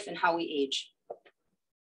live life and how we age.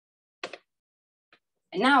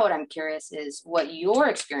 And now what I'm curious is what your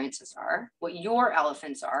experiences are, what your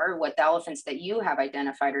elephants are, what the elephants that you have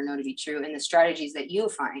identified or know to be true, and the strategies that you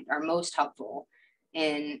find are most helpful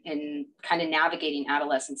in kind of navigating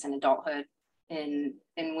adolescence and adulthood and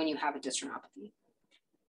when you have a dystrophinopathy.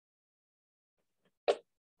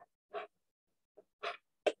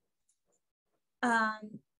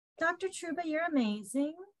 Dr. Truba, you're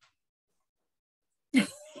amazing.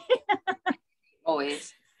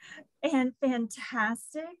 Always. And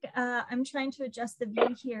fantastic. I'm trying to adjust the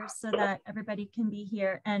view here so that everybody can be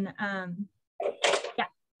here. And yeah,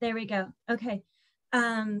 there we go. Okay.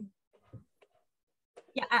 Yeah,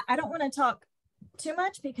 I don't want to talk too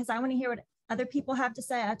much because I want to hear what other people have to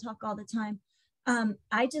say. I talk all the time.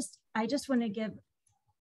 I just want to give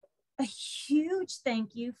a huge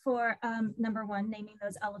thank you for number one, naming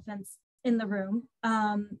those elephants in the room.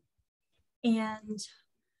 And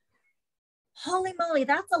holy moly,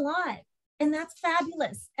 that's a lot. And that's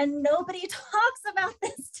fabulous. And nobody talks about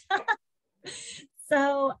this stuff.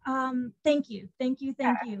 So thank you. Thank you.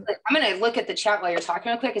 Thank you. I'm going to look at the chat while you're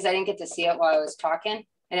talking real quick because I didn't get to see it while I was talking.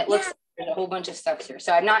 And it looks like there's a whole bunch of stuff here.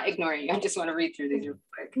 So I'm not ignoring you. I just want to read through these real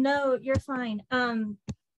quick. No, you're fine.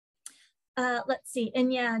 Let's see.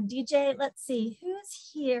 And yeah, DJ, let's see.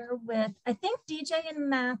 Who's here with, I think DJ and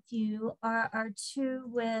Matthew are two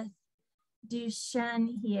with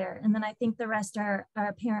Duchenne here, and then I think the rest are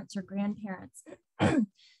parents or grandparents.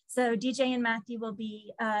 So DJ and Matthew will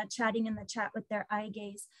be chatting in the chat with their eye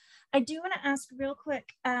gaze. I do want to ask real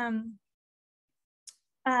quick,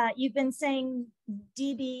 You've been saying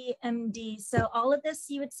DBMD. So all of this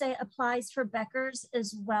you would say applies for Becker's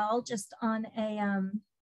as well, just on a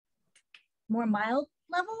more mild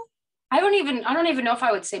level? I don't even know if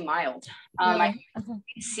I would say mild. I Okay.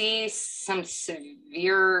 see some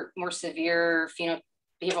more severe behavioral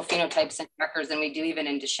phenotypes in Becker's than we do even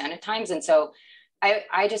in Duchenne at times. And so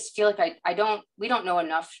I just feel like we don't know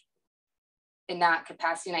enough in that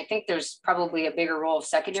capacity. And I think there's probably a bigger role of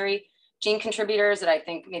secondary gene contributors that I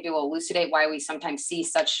think maybe will elucidate why we sometimes see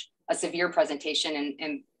such a severe presentation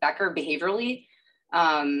in Becker behaviorally.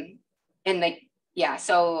 So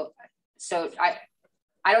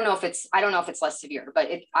I don't know if it's less severe, but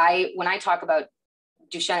when I talk about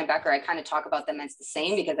Duchenne and Becker, I kind of talk about them as the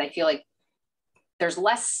same, because I feel like there's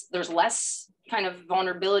less kind of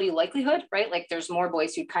vulnerability likelihood, right? Like there's more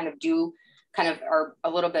boys who kind of are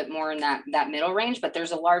a little bit more in that middle range, but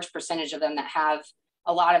there's a large percentage of them that have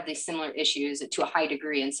a lot of these similar issues to a high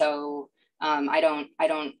degree. And so I don't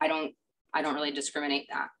really discriminate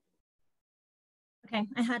that. Okay,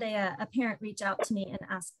 I had a parent reach out to me and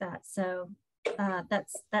ask that. So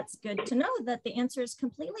that's good to know that the answer is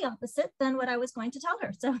completely opposite than what I was going to tell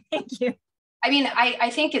her. So thank you. I mean,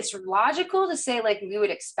 I think it's logical to say like we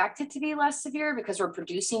would expect it to be less severe because we're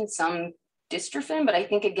producing some dystrophin, but I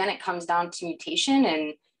think again it comes down to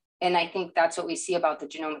mutation, and I think that's what we see about the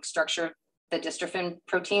genomic structure of the dystrophin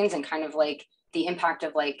proteins and kind of like the impact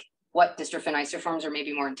of like what dystrophin isoforms are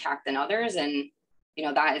maybe more intact than others, and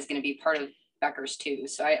that is going to be part of Becker's too.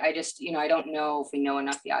 So I just I don't know if we know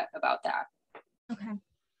enough yet about that. Okay.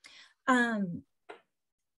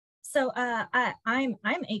 So I'm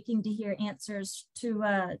aching to hear answers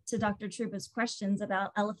to Dr. Truba's questions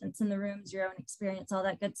about elephants in the rooms, your own experience, all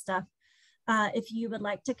that good stuff. If you would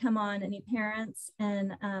like to come on, any parents,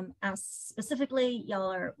 and ask specifically,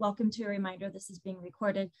 y'all are welcome to. A reminder, this is being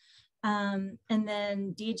recorded. And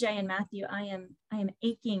then DJ and Matthew, I am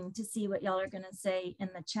aching to see what y'all are going to say in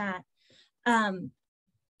the chat.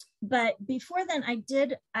 But before then, I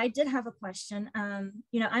did have a question. I'm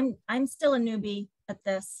still a newbie at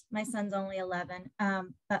this. My son's only 11,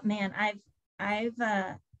 but man, I've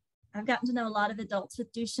gotten to know a lot of adults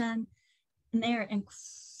with Duchenne, and they are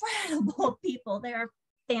incredible people. They are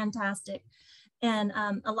fantastic, and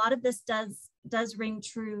a lot of this does ring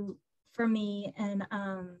true for me. And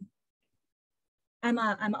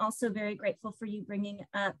I'm also very grateful for you bringing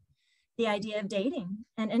up the idea of dating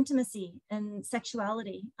and intimacy and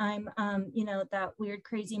sexuality. I'm, that weird,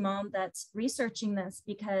 crazy mom that's researching this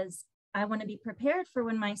because I want to be prepared for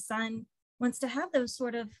when my son wants to have those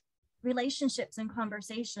sort of relationships and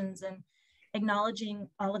conversations, and acknowledging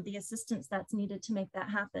all of the assistance that's needed to make that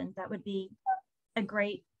happen. That would be a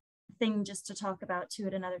great thing just to talk about too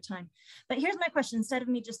at another time. But here's my question, instead of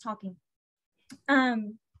me just talking.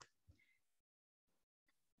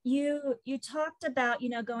 You talked about,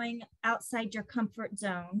 going outside your comfort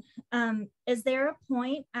zone. Is there a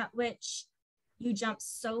point at which you jump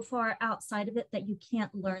so far outside of it that you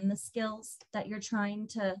can't learn the skills that you're trying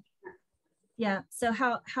to? Yeah. So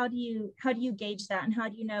how do you gauge that, and how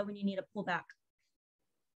do you know when you need to pull back?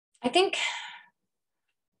 I think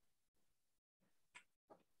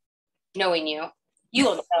knowing you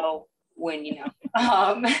will know when you know.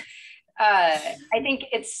 I think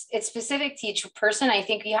it's specific to each person. I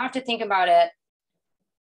think you have to think about it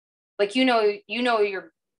like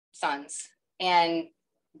your sons, and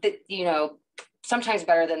sometimes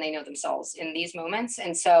better than they know themselves in these moments.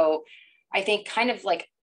 And so I think kind of like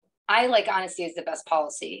I like honesty is the best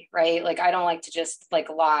policy, right? Like I don't like to just like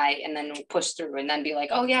lie and then push through and then be like,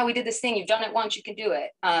 oh yeah, we did this thing, you've done it once, you can do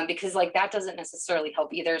it, because like that doesn't necessarily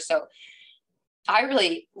help either. So I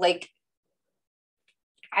really like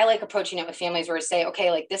approaching it with families where we say, okay,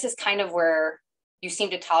 like this is kind of where you seem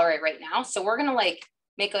to tolerate right now. So we're going to like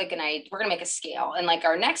make like we're going to make a scale, and like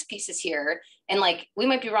our next piece is here. And like, we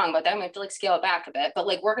might be wrong about that. We have to like scale it back a bit, but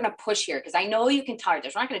like, we're going to push here because I know you can tolerate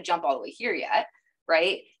this. We're not going to jump all the way here yet.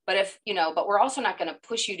 Right. But but we're also not going to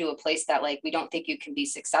push you to a place that like, we don't think you can be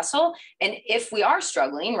successful. And if we are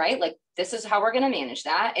struggling, right, like this is how we're going to manage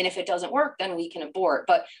that. And if it doesn't work, then we can abort.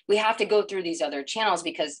 But we have to go through these other channels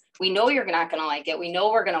because we know you're not going to like it. We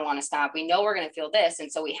know we're going to want to stop. We know we're going to feel this.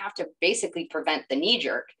 And so we have to basically prevent the knee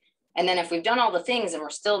jerk. And then if we've done all the things and we're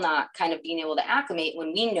still not kind of being able to acclimate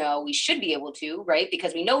when we know we should be able to, right,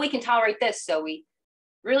 because we know we can tolerate this. So we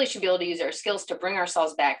really should be able to use our skills to bring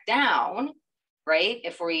ourselves back down, right?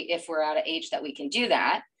 If we're at an age that we can do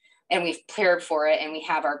that and we've prepared for it and we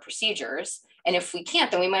have our procedures. And if we can't,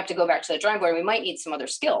 then we might have to go back to the drawing board. We might need some other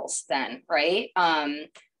skills then, right?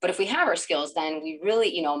 But if we have our skills, then we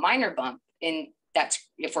really, minor bump in that's,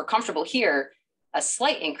 if we're comfortable here, a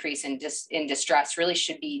slight increase in distress really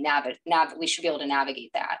should be we should be able to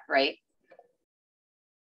navigate that, right?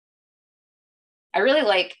 I really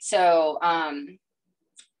like, so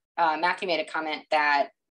Matthew made a comment that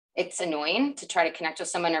it's annoying to try to connect with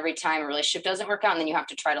someone every time a relationship doesn't work out, and then you have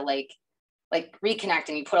to try to like reconnect,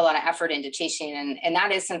 and you put a lot of effort into chasing. And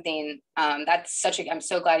that is something that's I'm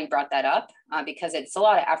so glad you brought that up, because it's a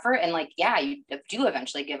lot of effort, and like, yeah, you do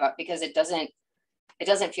eventually give up because it doesn't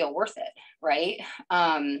feel worth it. Right.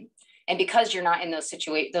 And because you're not in those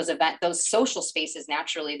those social spaces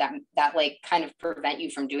naturally that like kind of prevent you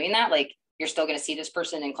from doing that. Like, you're still going to see this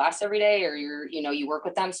person in class every day, or you work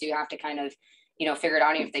with them. So you have to kind of, figure it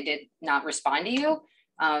out. Even if they did not respond to you,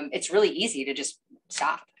 it's really easy to just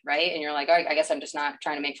stop. Right. And you're like, I guess I'm just not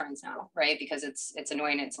trying to make friends now. Right. Because it's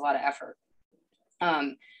annoying. It's a lot of effort.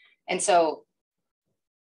 And so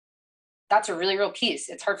that's a really real piece.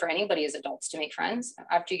 It's hard for anybody as adults to make friends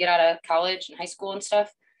after you get out of college and high school and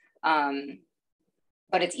stuff.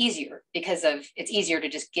 But it's easier because it's easier to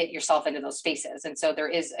just get yourself into those spaces. And so there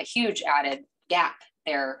is a huge added gap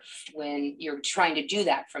there when you're trying to do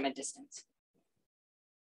that from a distance.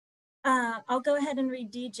 I'll go ahead and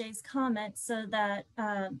read DJ's comment so that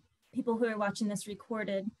people who are watching this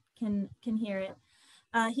recorded can hear it.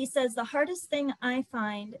 He says, the hardest thing I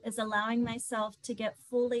find is allowing myself to get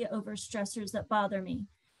fully over stressors that bother me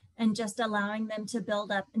and just allowing them to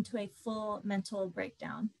build up into a full mental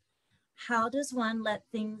breakdown. How does one let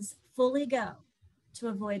things fully go to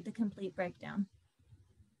avoid the complete breakdown?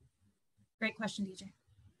 Great question, DJ.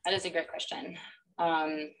 That is a great question.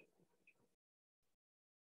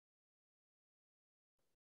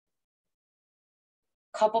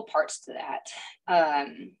 Couple parts to that.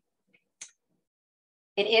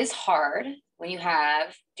 It is hard when you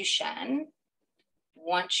have Duchenne.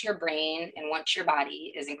 Once your brain and once your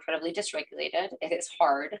body is incredibly dysregulated, it is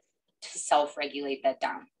hard to self-regulate that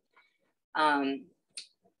down.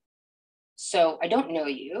 So I don't know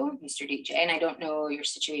you, Mr. DJ, and I don't know your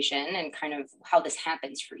situation and kind of how this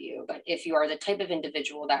happens for you. But if you are the type of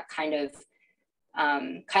individual that kind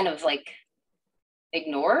of like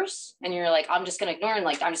ignores, and you're like, I'm just going to ignore, and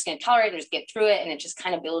like, I'm just going to tolerate and just get through it. And it's just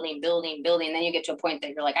kind of building. And then you get to a point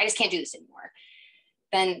that you're like, I just can't do this anymore.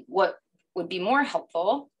 Then what would be more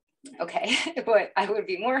helpful? Okay. What I would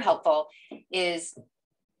be more helpful is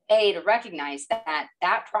to recognize that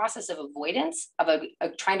process of avoidance, of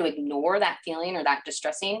trying to ignore that feeling or that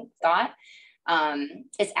distressing thought,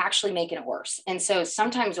 is actually making it worse. And so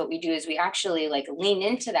sometimes what we do is we actually like lean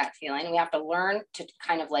into that feeling. We have to learn to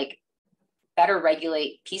kind of like better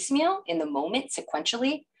regulate piecemeal in the moment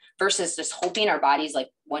sequentially versus just hoping our body's like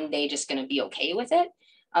one day just going to be okay with it.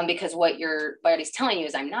 Because what your body's telling you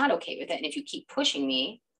is I'm not okay with it. And if you keep pushing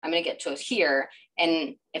me, I'm going to get to here.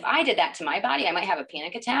 And if I did that to my body, I might have a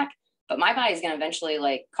panic attack, but my body's going to eventually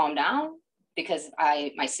like calm down because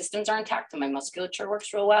my systems are intact and my musculature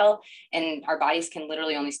works real well. And our bodies can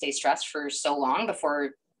literally only stay stressed for so long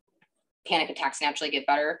before panic attacks naturally get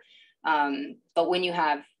better. But when you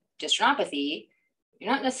have dystrophy,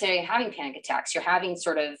 you're not necessarily having panic attacks. You're having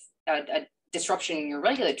sort of a disruption in your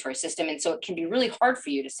regulatory system. And so it can be really hard for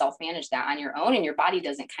you to self-manage that on your own, and your body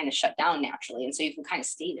doesn't kind of shut down naturally. And so you can kind of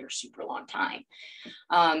stay there super long time.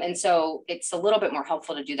 And so it's a little bit more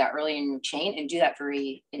helpful to do that early in your chain and do that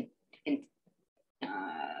very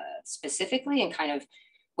specifically and kind of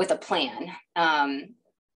with a plan.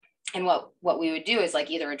 And what we would do is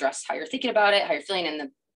like either address how you're thinking about it, how you're feeling, and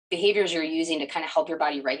the behaviors you're using to kind of help your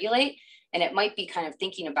body regulate. And it might be kind of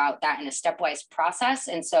thinking about that in a stepwise process.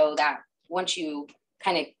 And so that once you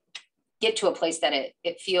kind of get to a place that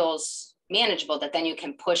it feels manageable, that then you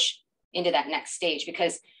can push into that next stage,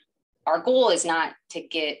 because our goal is not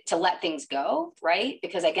to let things go, right?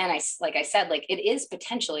 Because again, like I said, like it is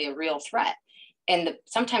potentially a real threat. And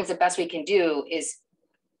sometimes the best we can do is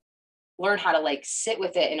learn how to like sit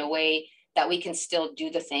with it in a way that we can still do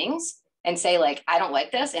the things and say like, I don't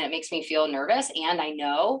like this and it makes me feel nervous. And I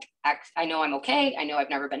know I'm okay. I know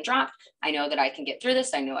I've never been dropped. I know that I can get through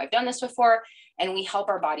this. I know I've done this before. And we help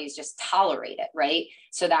our bodies just tolerate it, right?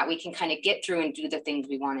 So that we can kind of get through and do the things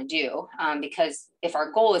we want to do. Because if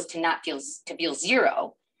our goal is to feel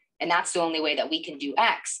zero, and that's the only way that we can do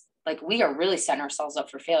X, like we are really setting ourselves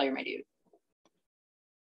up for failure, my dude.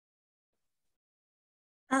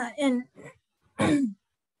 And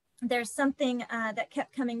there's something that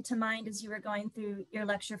kept coming to mind as you were going through your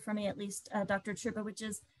lecture for me, at least, Dr. Truba, which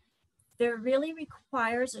is there really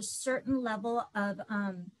requires a certain level of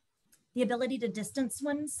the ability to distance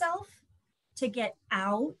oneself to get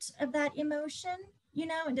out of that emotion,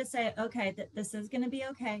 and to say, okay, this is going to be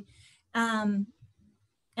okay.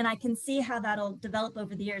 and I can see how that'll develop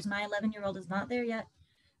over the years. My 11-year-old is not there yet.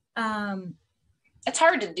 It's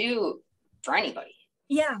hard to do for anybody.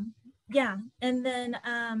 Yeah. Yeah. And then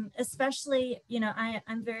especially,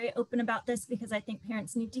 I'm very open about this because I think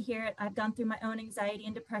parents need to hear it. I've gone through my own anxiety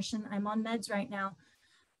and depression. I'm on meds right now.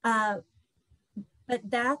 But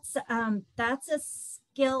that's a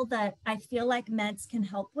skill that I feel like meds can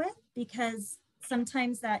help with, because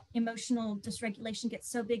sometimes that emotional dysregulation gets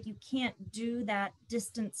so big you can't do that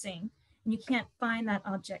distancing and you can't find that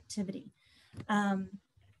objectivity.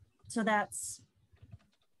 So that's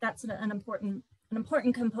an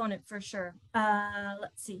important component for sure.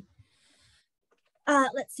 Let's see. A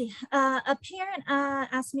parent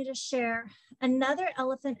asked me to share, another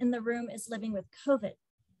elephant in the room is living with COVID.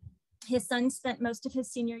 His son spent most of his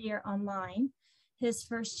senior year online, his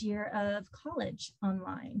first year of college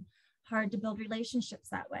online. Hard to build relationships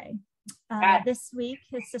that way. This week,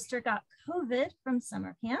 his sister got COVID from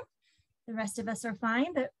summer camp. The rest of us are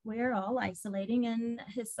fine, but we're all isolating, and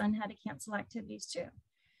his son had to cancel activities too.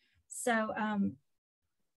 So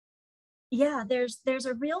yeah, there's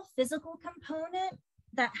a real physical component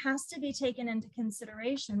that has to be taken into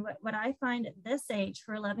consideration. What I find at this age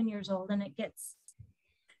for 11 years old, and it gets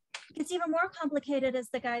even more complicated as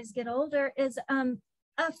the guys get older, is a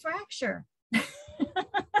fracture.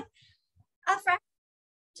 A fracture,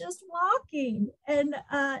 just walking. And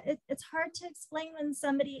it's hard to explain when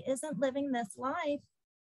somebody isn't living this life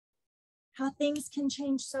how things can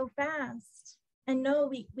change so fast. And no,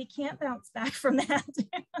 we can't bounce back from that.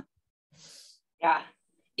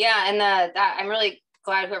 Yeah, and that I'm really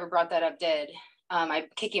glad whoever brought that up did. I'm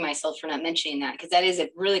kicking myself for not mentioning that, because that is a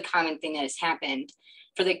really common thing that has happened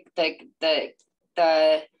for the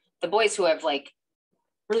boys who have like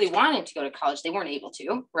really wanted to go to college. They weren't able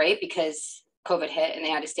to, right? Because COVID hit and they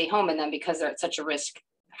had to stay home. And then because they're at such a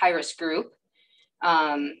high risk group,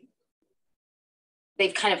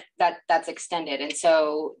 they've kind of, that's extended. And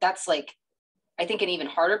so that's like, I think an even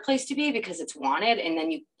harder place to be, because it's wanted and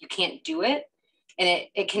then you can't do it. And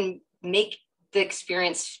it can make the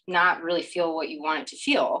experience not really feel what you want it to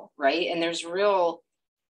feel, right? And there's real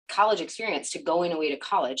college experience to going away to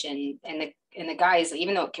college, and the guys,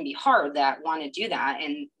 even though it can be hard, that want to do that,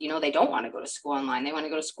 and they don't want to go to school online, they want to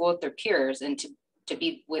go to school with their peers, and to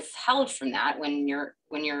be withheld from that when your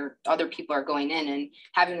other people are going in and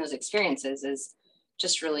having those experiences is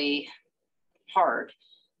just really hard.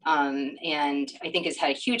 And I think it's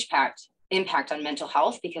had a huge impact on mental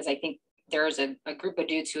health, because I think there's a group of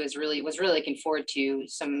dudes who was really looking forward to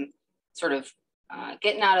some sort of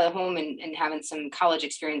getting out of the home and having some college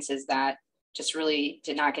experiences that just really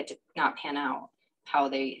did not get to not pan out how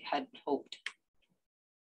they had hoped.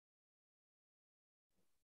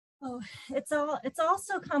 Oh, it's all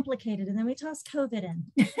so complicated. And then we toss COVID in.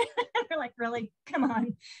 We're like, really? Come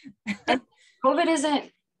on. COVID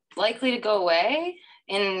isn't likely to go away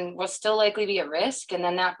and will still likely be at risk. And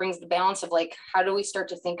then that brings the balance of like, how do we start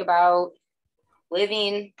to think about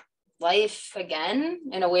living life again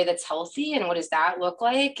in a way that's healthy, and what does that look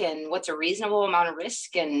like, and what's a reasonable amount of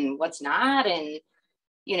risk and what's not? And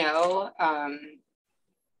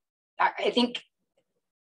I think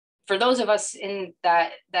for those of us in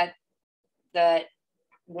that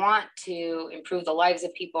want to improve the lives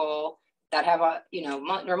of people that have or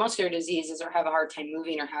most of their diseases, or have a hard time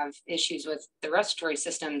moving, or have issues with the respiratory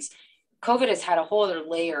systems, COVID has had a whole other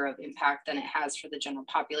layer of impact than it has for the general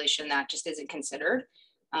population that just isn't considered.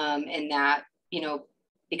 And that,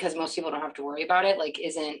 because most people don't have to worry about it, like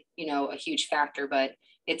isn't, a huge factor, but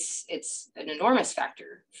it's an enormous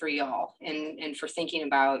factor for y'all, and for thinking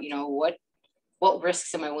about, what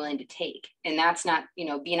risks am I willing to take? And that's not,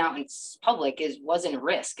 being out in public wasn't a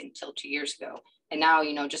risk until 2 years ago. And now,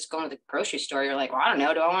 just going to the grocery store, you're like, well, I don't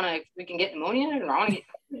know, do I want to freaking get pneumonia, or do I want to get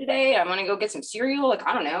today? I want to go get some cereal. Like,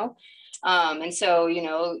 I don't know. And so,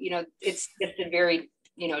 it's just a very,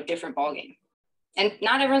 different ballgame. And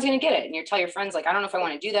not everyone's going to get it. And you tell your friends, like, I don't know if I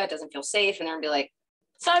want to do that. It doesn't feel safe. And they're going to be like,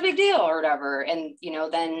 it's not a big deal or whatever. And,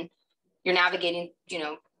 then you're navigating,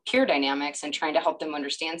 peer dynamics and trying to help them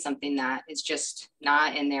understand something that is just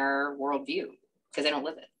not in their worldview because they don't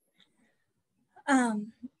live it.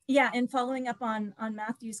 Yeah. And following up on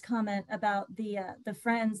Matthew's comment about the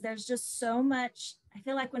friends, there's just so much, I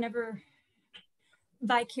feel like whenever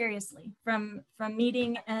vicariously from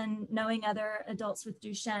meeting and knowing other adults with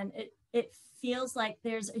Duchenne, it feels like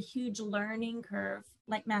there's a huge learning curve,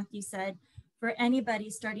 like Matthew said, for anybody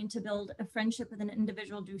starting to build a friendship with an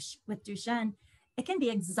individual with Duchenne. It can be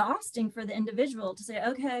exhausting for the individual to say,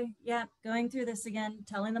 okay, yeah, going through this again,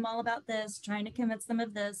 telling them all about this, trying to convince them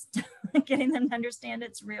of this, getting them to understand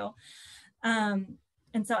it's real. And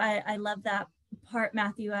so I love that part,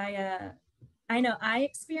 Matthew, I know I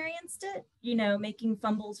experienced it, you know, making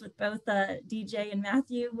fumbles with both DJ and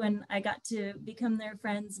Matthew when I got to become their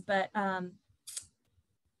friends. But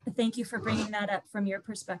thank you for bringing that up from your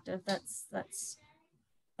perspective. That's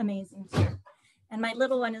amazing. And my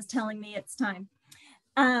little one is telling me it's time.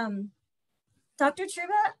 Dr.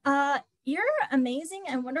 Truba, you're amazing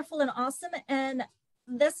and wonderful and awesome. And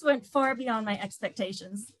this went far beyond my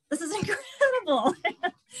expectations. This is incredible.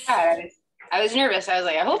 Yeah, I was nervous. I was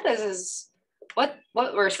like, I hope this is what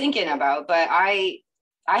we're thinking about, but I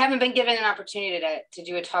haven't been given an opportunity to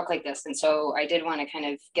do a talk like this. And so I did want to kind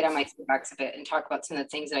of get on my soapbox a bit and talk about some of the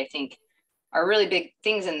things that I think are really big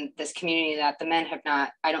things in this community that the men have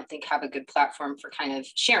not, I don't think, have a good platform for kind of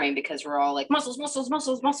sharing, because we're all like muscles, muscles,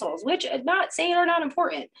 muscles, muscles, which I'm not saying are not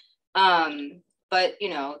important. But you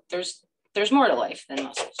know, there's more to life than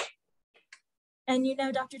muscles. And you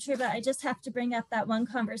know, Dr. Truba, I just have to bring up that one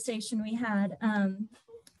conversation we had,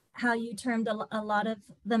 how you termed a lot of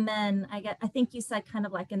the men, I think you said kind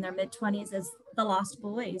of like in their mid-20s, as the lost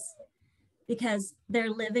boys, because they're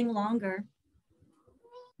living longer.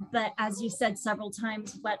 But as you said several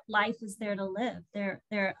times, what life is there to live? They're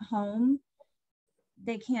at home.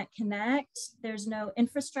 They can't connect. There's no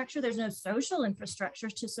infrastructure. There's no social infrastructure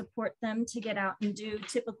to support them to get out and do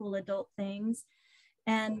typical adult things.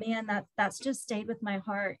 And man, that's just stayed with my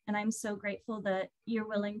heart. And I'm so grateful that you're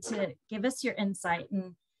willing to give us your insight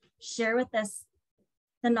and share with us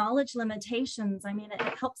the knowledge limitations. I mean, it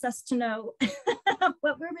helps us to know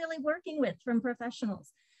what we're really working with from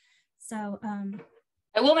professionals. So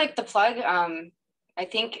I will make the plug. I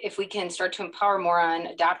think if we can start to empower more on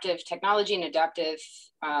adaptive technology and adaptive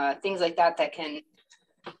things like that, that can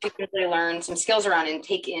really learn some skills around and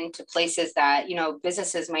take into places that, you know,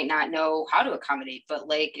 businesses might not know how to accommodate, but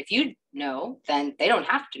like, if you know, then they don't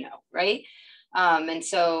have to know, right? And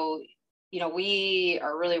so, you know, we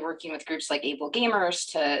are really working with groups like Able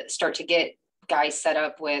Gamers to start to get guys set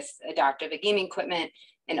up with adaptive gaming equipment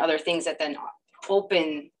and other things that then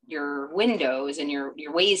open your windows and your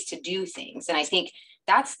ways to do things. And I think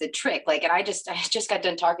that's the trick. Like, and I just got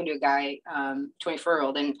done talking to a guy,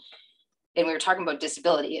 24-year-old, and we were talking about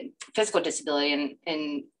disability and physical disability.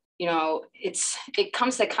 And, you know, it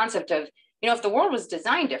comes to the concept of, you know, if the world was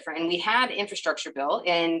designed different and we had infrastructure built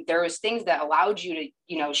and there was things that allowed you to,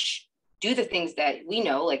 you know, do the things that we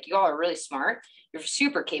know, like you all are really smart, you're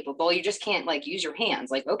super capable, you just can't like use your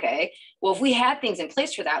hands. Like, okay, well, if we had things in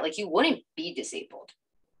place for that, like you wouldn't be disabled,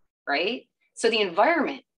 right? So the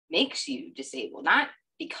environment makes you disabled, not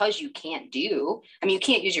because you can't do, I mean, you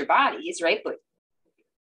can't use your bodies, right? But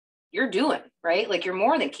you're doing, right? Like you're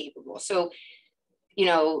more than capable. So, you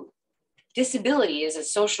know, disability is a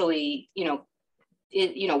socially, you know,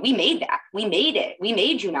 we made that. We made it. We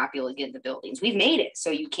made you not be able to get in the buildings. We've made it so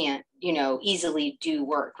you can't, you know, easily do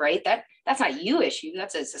work, right? That's not you issue.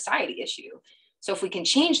 That's a society issue. So if we can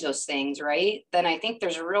change those things, right, then I think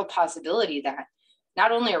there's a real possibility that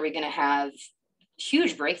not only are we going to have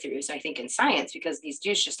huge breakthroughs, I think, in science, because these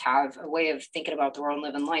dudes just have a way of thinking about the world and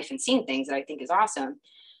living life and seeing things that I think is awesome,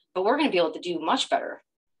 but we're going to be able to do much better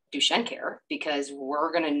Duchenne care because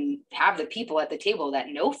we're going to have the people at the table that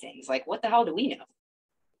know things. Like, what the hell do we know?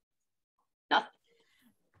 Nothing.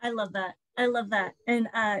 I love that. I love that. And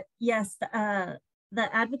yes,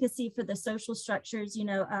 the advocacy for the social structures, you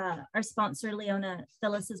know, our sponsor, Leona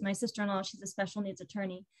Phyllis, is my sister-in-law. She's a special needs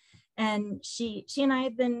attorney. And she and I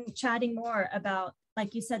have been chatting more about,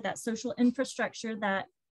 like you said, that social infrastructure that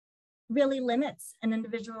really limits an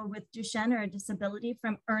individual with Duchenne or a disability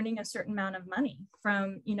from earning a certain amount of money,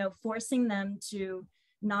 from, you know, forcing them to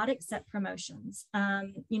not accept promotions,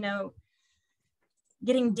 you know,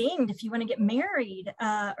 getting dinged if you want to get married,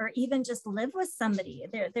 or even just live with somebody.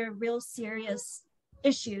 They're real serious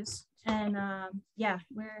issues. And yeah,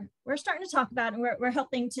 we're starting to talk about it, and we're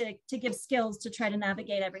helping to give skills to try to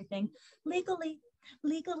navigate everything legally.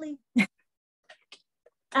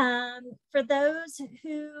 For those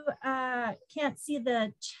who can't see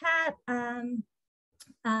the chat,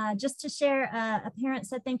 just to share, a parent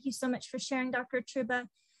said, thank you so much for sharing, Dr. Truba.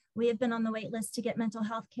 We have been on the wait list to get mental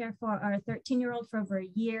health care for our 13-year-old for over a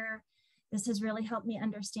year. This has really helped me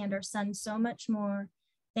understand our son so much more.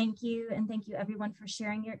 Thank you, and thank you everyone for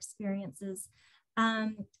sharing your experiences.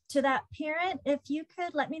 To that parent, if you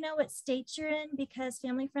could let me know what state you're in, because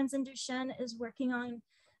Family Friends in Duchenne is working on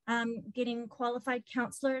getting qualified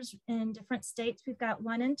counselors in different states. We've got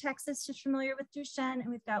one in Texas who's familiar with Duchenne, and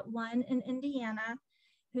we've got one in Indiana.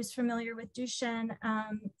 who's familiar with Duchenne,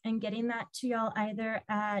 and getting that to y'all either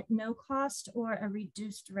at no cost or a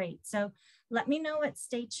reduced rate. So let me know what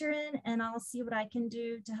state you're in, and I'll see what I can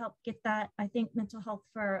do to help get that. I think mental health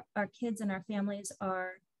for our kids and our families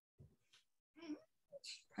are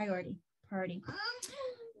priority.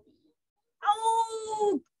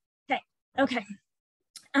 Oh, okay.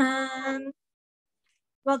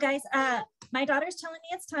 Well, guys, my daughter's telling me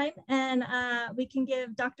it's time, and we can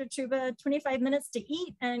give Dr. Truba 25 minutes to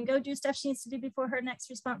eat and go do stuff she needs to do before her next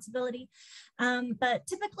responsibility. But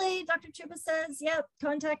typically, Dr. Truba says, yeah,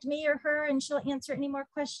 contact me or her, and she'll answer any more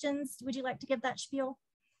questions. Would you like to give that spiel?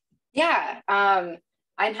 Yeah, I'm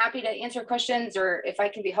happy to answer questions, or if I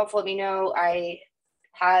can be helpful, let me know. I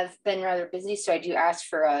have been rather busy, so I do ask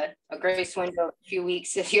for a grace window, a few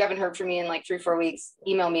weeks. If you haven't heard from me in like 3 or 4 weeks,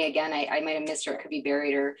 email me again. I might have missed, or it could be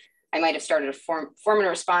buried, or I might have started a form and a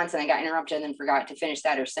response and I got interrupted and then forgot to finish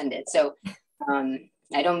that or send it. So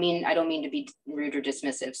I don't mean to be rude or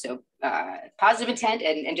dismissive. So positive intent,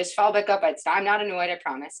 and just follow back up. I'm not annoyed, I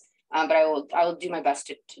promise. But I will do my best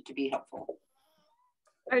to be helpful.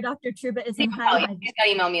 Our Dr. Truba is in high. He's got to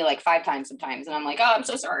email me like 5 times sometimes, and I'm like, oh, I'm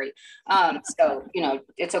so sorry. So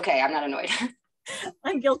it's okay. I'm not annoyed.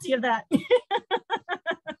 I'm guilty of that.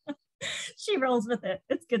 She rolls with it.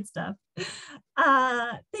 It's good stuff.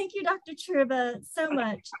 Thank you, Dr. Truba, so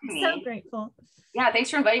much. I'm so grateful. Yeah, thanks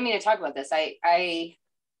for inviting me to talk about this. I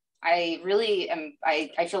really am.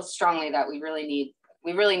 I feel strongly that we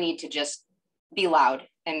really need to just be loud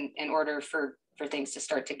in order for things to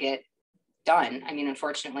start to get done. I mean,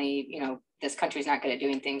 unfortunately, this country's not good at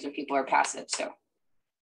doing things when people are passive. So.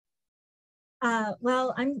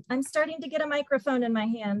 Well, I'm starting to get a microphone in my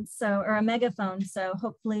hand, or a megaphone. So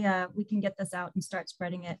hopefully we can get this out and start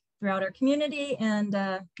spreading it throughout our community and,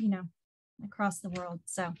 across the world.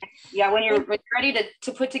 So yeah, when you're ready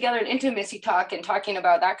to put together an intimacy talk and talking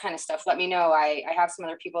about that kind of stuff, let me know. I have some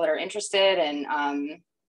other people that are interested, and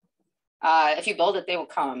if you build it, they will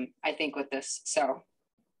come, I think, with this. So.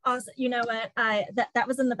 Awesome. You know what? That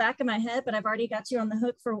was in the back of my head, but I've already got you on the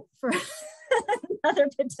hook for another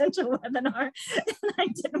potential webinar, and I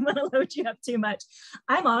didn't want to load you up too much.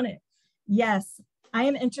 I'm on it. Yes, I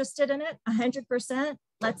am interested in it 100%.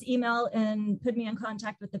 Let's email and put me in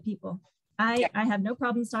contact with the people. I have no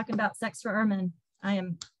problems talking about sex for our men. I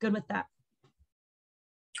am good with that.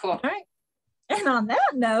 Cool. All right. And on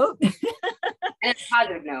that note, and a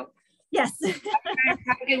positive note. Yes.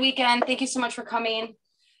 Have a good weekend. Thank you so much for coming.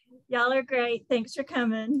 Y'all are great. Thanks for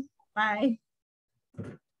coming. Bye.